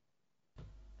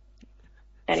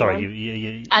 Anyone? Sorry,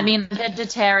 you I mean,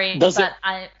 vegetarian, Does but it-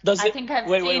 I Does it? think I've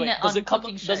wait, seen wait. it Does on it come?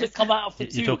 cooking shows. Does it come out of the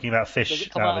you're tube? talking about Does fish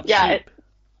it come out of out? the Yeah,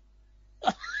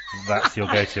 tube. That's your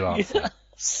go-to answer. Yeah.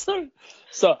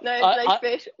 So No, it's like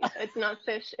fish. It's not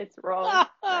fish. It's raw.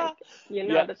 Like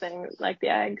Yeah. the thing, like the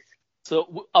eggs.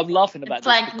 So I'm laughing about It's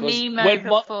this like because Nemo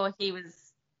before he was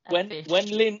a fish.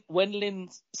 when Lynn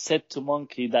said to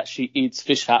Monkey that she eats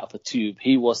fish out of a tube,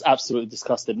 he was absolutely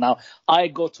disgusted. Now I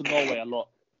go to Norway a lot.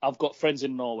 I've got friends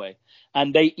in Norway,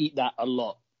 and they eat that a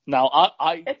lot. Now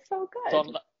I It's so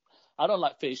good. I don't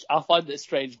like fish. I find it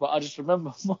strange, but I just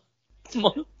remember my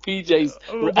PJ's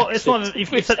Well, it's not reaction to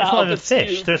it's not out even of a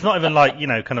fish. tube. So it's not even like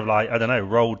kind of like I don't know,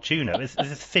 rolled tuna. It's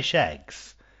fish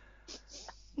eggs.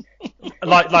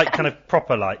 like kind of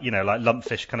proper like like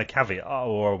lumpfish kind of caviar,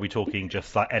 or are we talking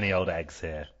just like any old eggs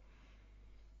here?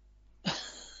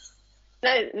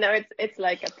 No, it's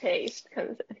like a paste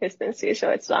consistency,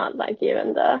 so it's not like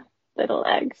even the little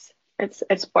eggs.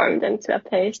 It's formed into a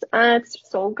paste, and it's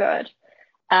so good.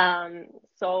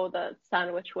 So the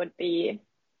sandwich would be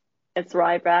it's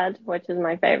rye bread, which is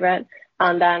my favorite,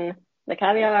 and then the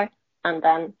caviar, and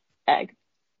then egg.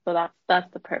 So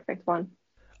that's the perfect one.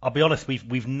 I'll be honest,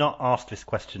 we've not asked this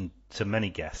question to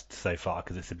many guests so far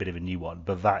because it's a bit of a new one,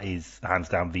 but that is hands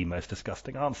down the most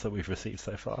disgusting answer we've received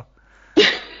so far.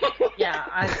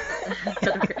 Yeah,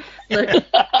 look,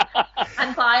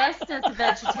 I'm biased as a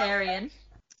vegetarian.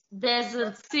 There's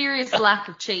a serious lack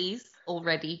of cheese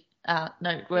already,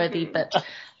 noteworthy, but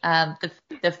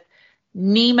the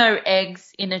Nemo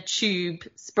eggs in a tube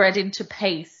spread into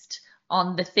paste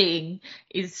on the thing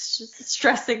is just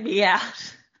stressing me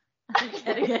out. I'm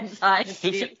getting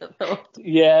anxiety at the thought.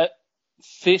 Yeah,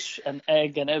 fish and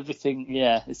egg and everything.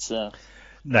 Yeah, it's No,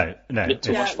 bit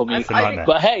too it's- much for me. it's a nightmare.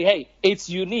 But hey, it's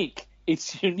unique.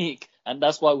 It's unique, and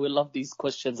that's why we love these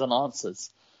questions and answers.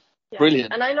 Yeah.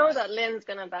 Brilliant. And I know that Lynn's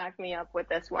gonna back me up with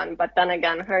this one, but then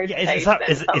again, her Yeah, taste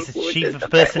is in some is foods she is the a bit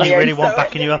person you weird, really want so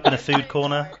backing you up in a it's food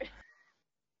corner?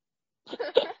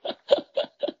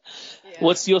 Yeah.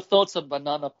 What's your thoughts on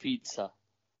banana pizza?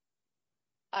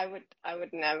 I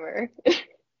would never.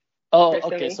 Oh,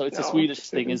 Personally, okay, so it's a no. Swedish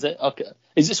thing, is it? Okay,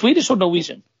 is it Swedish or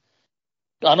Norwegian?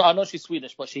 I know she's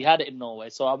Swedish, but she had it in Norway,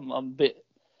 so I'm a bit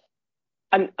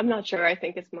I'm not sure. I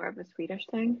think it's more of a Swedish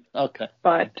thing, okay.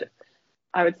 but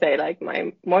I would say like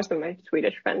most of my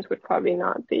Swedish friends would probably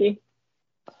not be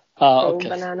pro Okay.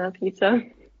 banana pizza.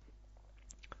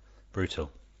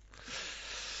 Brutal.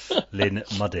 Lynn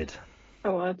mudded.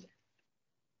 Oh what?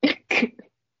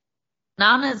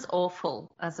 Banana's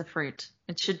awful as a fruit.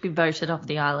 It should be voted off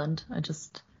the island. It's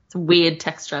a weird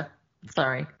texture.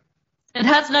 Sorry. It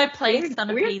has no place on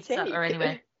a Weird pizza take. or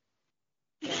anywhere.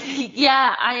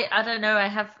 Yeah, I don't know. I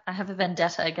have a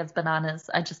vendetta against bananas.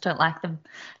 I just don't like them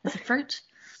as a fruit.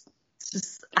 It's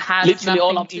just has Literally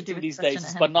all nothing I'm to do eating with these question days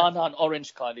is at hand. banana and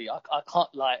orange, Kylie. I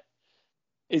can't lie.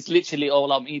 It's literally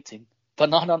all I'm eating.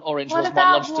 Banana and orange What was my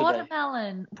about lunch today.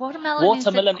 watermelon? Watermelon is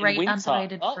Watermelon a great in winter.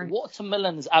 underrated Oh, fruit.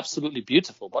 watermelon is absolutely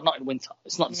beautiful, but not in winter.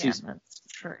 It's not the Yeah, season. that's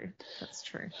true. That's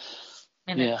true.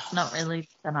 And Yeah. it's not really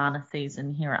banana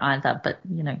season here either, but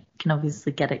you can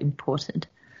obviously get it imported.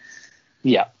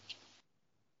 Yeah.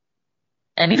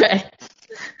 Anyway,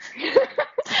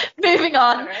 moving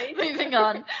on. All right. Moving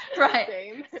on. Right.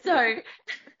 Same. So,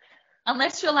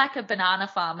 unless you're like a banana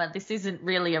farmer, this isn't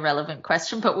really a relevant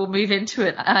question, but we'll move into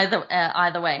it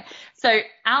either way. So,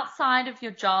 outside of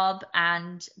your job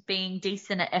and being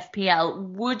decent at FPL,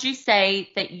 would you say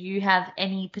that you have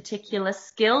any particular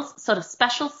skills, sort of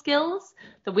special skills?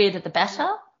 The weirder, the better.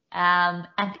 And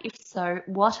if so,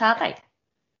 what are they?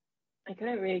 I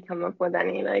couldn't really come up with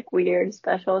any like weird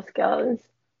special skills.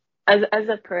 As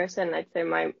a person, I'd say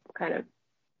my kind of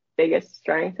biggest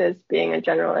strength is being a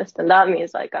generalist, and that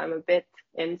means like I'm a bit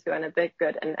into and a bit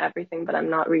good in everything, but I'm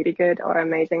not really good or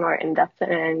amazing or in depth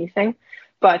in anything.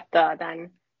 But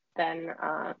then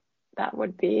that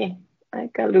would be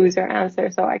like a loser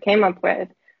answer. So I came up with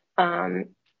I'm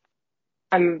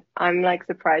like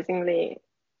surprisingly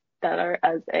stellar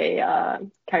as a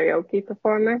karaoke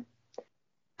performer,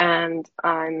 and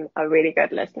I'm a really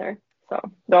good listener.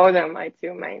 So those are my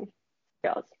two main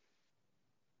skills.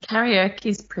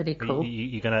 Karaoke's pretty Are cool.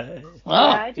 you gonna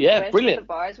I just wish that brilliant. the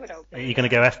bars would open. are you gonna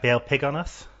go FBL pig on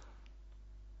us?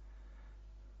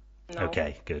 No.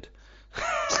 Okay, good.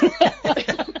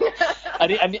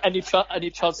 Any chance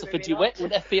of a Absolutely duet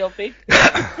with FBL Big?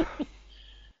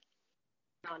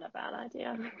 Not a bad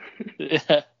idea.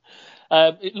 Yeah.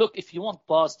 Look, if you want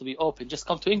bars to be open, just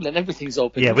come to England. Everything's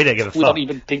open. Yeah, we don't give a We fuck. don't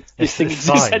even think this thing It's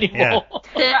exists fine, anymore.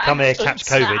 Come here, catch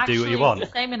They're COVID, do what you actually want. the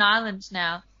same in Ireland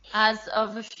now. As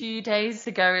of a few days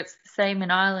ago, it's the same in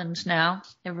Ireland now.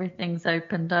 Everything's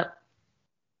opened up.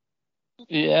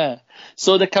 Yeah.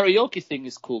 So the karaoke thing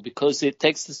is cool because it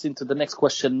takes us into the next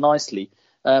question nicely.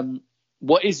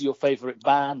 What is your favorite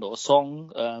band or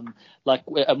song? Like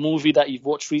a movie that you've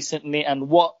watched recently, and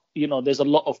what, there's a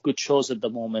lot of good shows at the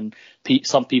moment.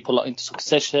 Some people are into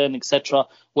Succession, etc.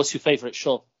 What's your favorite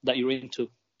show that you're into?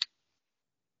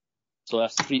 So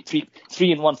that's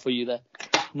three in one for you there.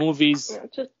 Movies, Yeah,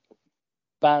 just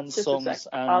bands, a songs,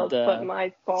 sec. I'll and put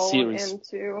my phone series.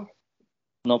 into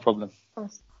No problem.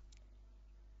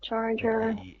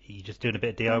 charger. You just doing a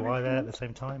bit of DIY there at the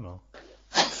same time, or?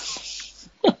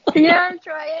 Yeah, I'm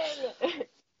trying.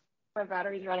 My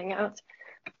battery's running out.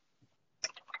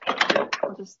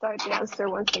 I'll just start the answer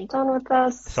once I'm done with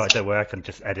this. Sorry, don't worry, I can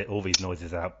just edit all these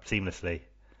noises out seamlessly.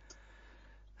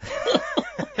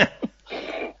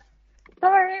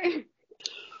 Sorry.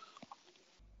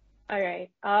 All right.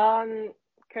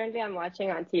 Currently I'm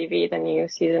watching on TV the new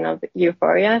season of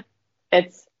Euphoria.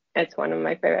 It's one of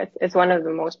my favorites. It's one of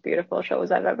the most beautiful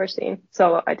shows I've ever seen.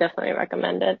 So I definitely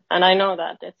recommend it. And I know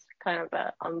that it's kind of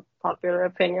an unpopular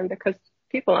opinion because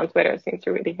people on Twitter seem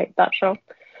to really hate that show.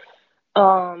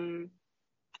 And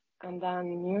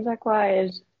then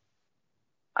music-wise,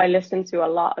 I listen to a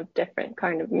lot of different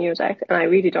kind of music, and I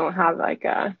really don't have like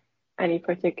any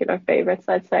particular favorites,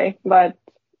 I'd say. But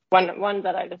one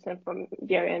that I listen from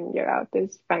year in, year out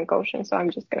is Frank Ocean, so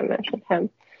I'm just gonna mention him.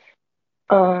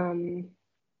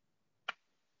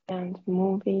 And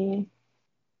movie.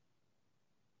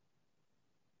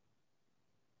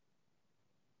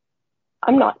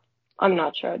 I'm not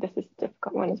sure. This is a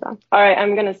difficult one as well. All right,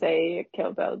 I'm gonna say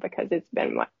Kill Bill because it's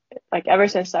been ever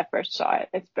since I first saw it,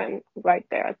 it's been right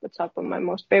there at the top of my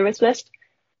most favorites list.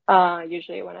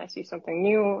 Usually when I see something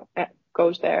new, it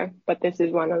goes there, but this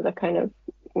is one of the kind of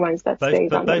ones that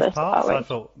stays on the list. Parts, I always.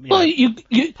 thought, Well, you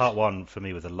part one for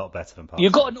me was a lot better than part you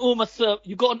two. got an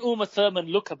Uma Thurman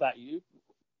look about you.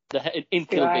 In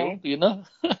Kill Bill,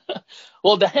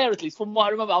 Well, the hair, at least, from what I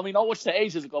remember. I mean, I watched it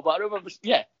ages ago, but I remember,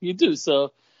 yeah, you do.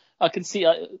 So I can see,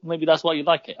 maybe that's why you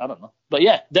like it. I don't know. But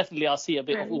yeah, definitely I see a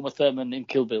bit of Uma Thurman in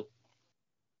Kill Bill.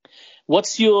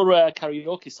 What's your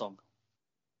karaoke song?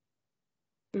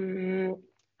 I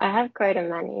have quite a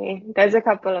many. There's a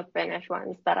couple of Finnish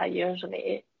ones that I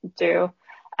usually do,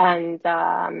 and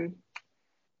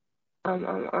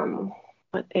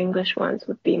what English ones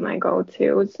would be my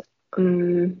go-tos?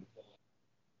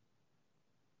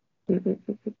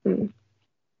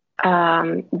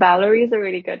 Valerie is a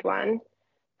really good one,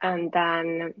 and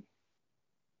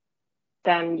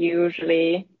then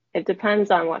usually it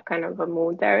depends on what kind of a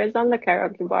mood there is on the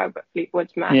karaoke bar, but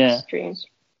Fleetwood Mac's Dreams.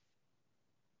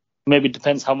 Maybe it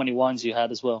depends how many wines you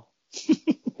had as well.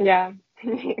 Yeah,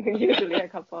 usually a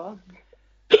couple.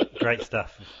 Great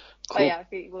stuff. Cool. Oh yeah,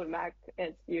 Fleetwood Mac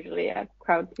is usually a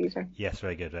crowd pleaser. Yes,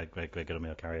 very good. Very good on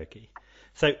meal karaoke.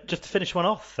 So just to finish one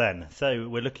off then. So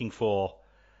we're looking for,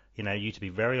 you to be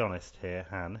very honest here,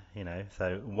 Han.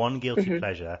 So one guilty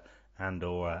pleasure and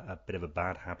or a bit of a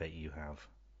bad habit you have.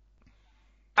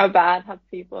 How bad have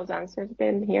people's answers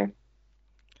been here?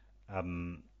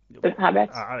 The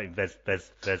habits. I mean, there's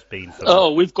been some.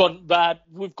 Oh, we've gone bad.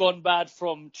 We've gone bad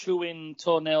from chewing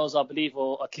toenails, I believe,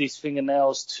 or at least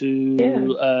fingernails to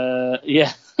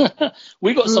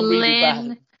we got some really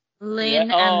bad.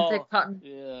 Lynn and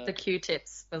the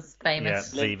Q-tips was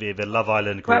famous. Yeah, the Love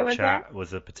Island group chat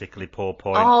was a particularly poor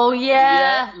point. Oh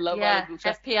yeah, Love Island group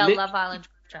chat. FPL Love Island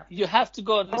group chat. You have to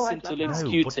go and listen to Lynn's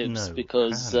Q-tips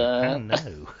because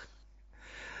no.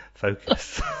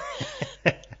 Focus.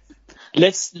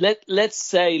 Let's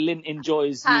say Lynn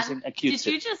enjoys using a Q-tip.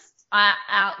 Did you just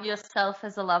out yourself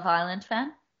as a Love Island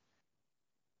fan?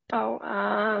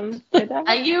 Oh, did I?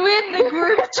 Are you in the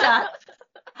group chat?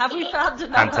 Have we found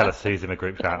another? And tell us who's in the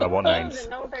group chat. I want I names.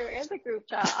 didn't know there is a group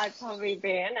chat. I'd probably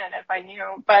be in it if I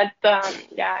knew. But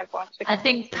yeah, I've watched it. I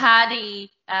think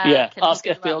Paddy. Yeah, can ask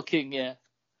look it FPL up. King, yeah.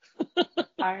 All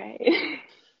right.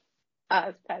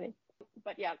 It's petty.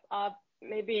 But yeah,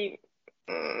 maybe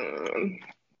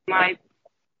my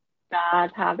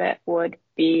bad habit would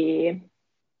be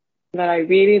that I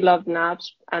really love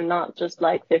naps, and not just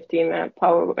like 15-minute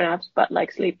power naps, but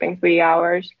like sleeping 3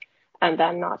 hours and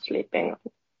then not sleeping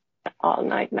all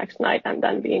night next night and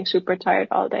then being super tired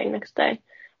all day next day.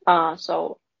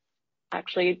 So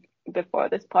actually before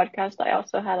this podcast, I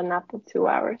also had a nap of 2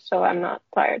 hours, so I'm not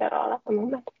tired at all at the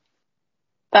moment.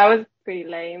 That was pretty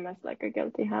lame as like a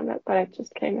guilty habit, but it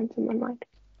just came into my mind.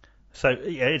 So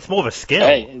yeah, it's more of a skill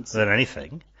Hey, than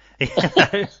anything. You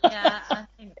know? Yeah, I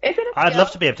think. Is it a I'd skill?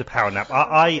 love to be able to power nap.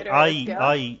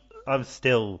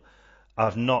 Skill?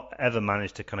 I've not ever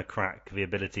managed to kind of crack the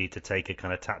ability to take a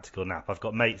kind of tactical nap. I've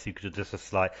got mates who could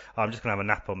just like, I'm just gonna have a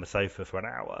nap on the sofa for an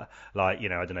hour, like, you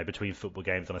know, I don't know, between football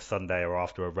games on a Sunday or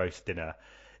after a roast dinner.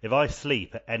 If I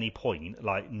sleep at any point,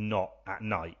 like not at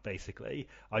night, basically,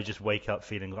 I just wake up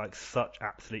feeling like such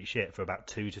absolute shit for about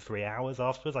 2 to 3 hours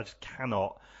afterwards. I just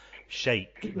cannot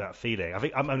shake that feeling. I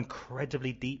think I'm an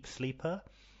incredibly deep sleeper.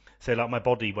 So like my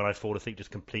body, when I fall asleep,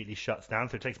 just completely shuts down.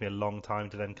 So it takes me a long time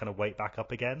to then kind of wake back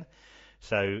up again.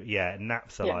 So yeah,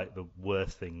 naps are like the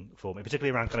worst thing for me,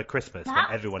 particularly around kind of Christmas when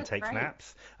Naps everyone are takes great.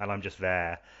 naps and I'm just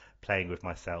there playing with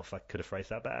myself. I could have phrased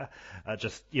that better.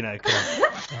 Just, you know, kind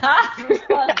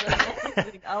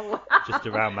Oh, wow. of just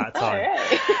around that All time.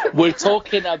 right. We're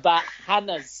talking about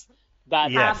Hannah's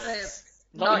bad Yes. habits,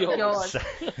 Not not yours.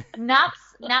 yours.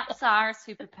 Naps are a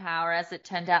superpower, as it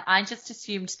turned out. I just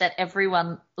assumed that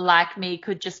everyone like me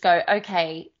could just go,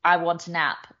 okay, I want a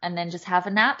nap, and then just have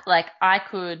a nap. Like I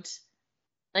could,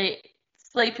 like,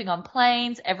 sleeping on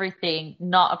planes, everything,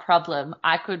 not a problem.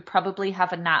 I could probably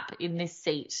have a nap in this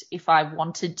seat if I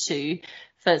wanted to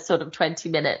for sort of 20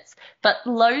 minutes. But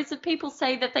loads of people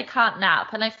say that they can't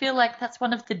nap, and I feel like that's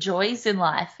one of the joys in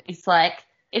life. It's like,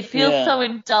 it feels Yeah. so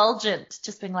indulgent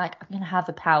just being like, I'm going to have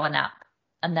a power nap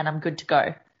and then I'm good to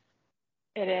go.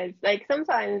 It is. Like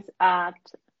sometimes at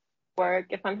work,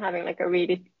 if I'm having like a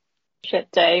really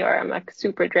shit day or I'm like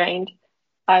super drained,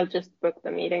 I'll just book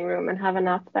the meeting room and have a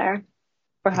nap there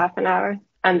for half an hour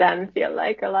and then feel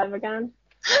like alive again.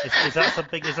 Is that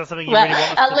something you Well, really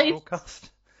want at us to least-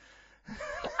 broadcast?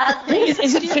 At least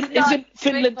Isn't she's Fin- not isn't doing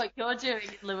Finland- what you're doing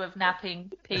in lieu of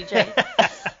napping, PJ.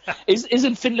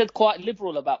 Isn't Finland quite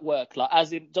liberal about work? Like,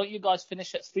 as in, don't you guys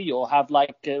finish at 3 or have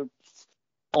like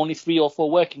only 3 or 4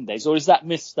 working days? Or is that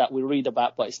myth that we read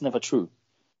about, but it's never true?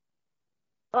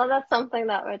 Well, that's something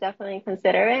that we're definitely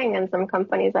considering, and some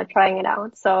companies are trying it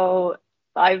out. So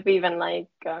I've even like,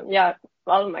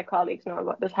 all of my colleagues know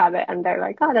about this habit, and they're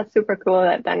like, oh, that's super cool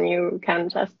that then you can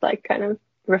just like kind of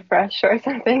refresh or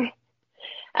something.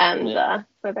 And so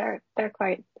they're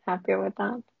quite happy with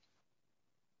that.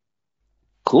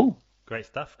 Cool. Great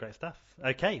stuff.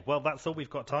 Okay, well, that's all we've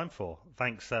got time for.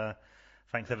 Thanks ever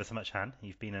so much, Han.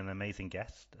 You've been an amazing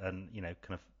guest, and, you know,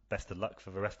 kind of best of luck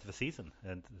for the rest of the season.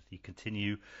 And you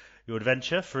continue your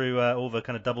adventure through all the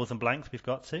kind of doubles and blanks we've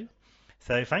got to.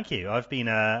 So thank you. I've been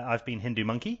Hindu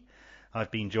Monkey.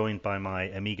 I've been joined by my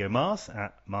amigo Mars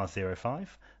at Mars05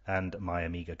 and my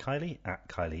amiga Kylie at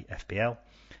Kylie FPL.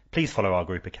 Please follow our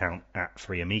group account at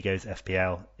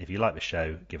 3amigosfpl. If you like the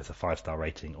show, give us a 5-star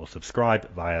rating or subscribe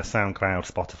via SoundCloud,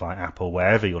 Spotify, Apple,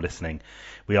 wherever you're listening.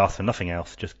 We ask for nothing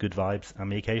else, just good vibes and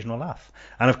the occasional laugh.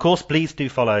 And of course, please do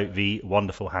follow the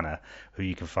wonderful Hannah, who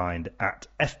you can find at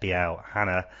FPL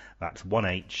Hannah. That's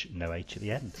 1H, no H at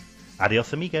the end.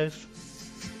 Adios, amigos.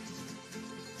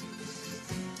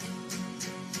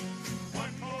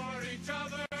 One for each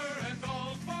other and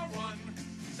all for one.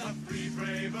 The three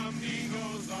brave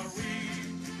amigos are we.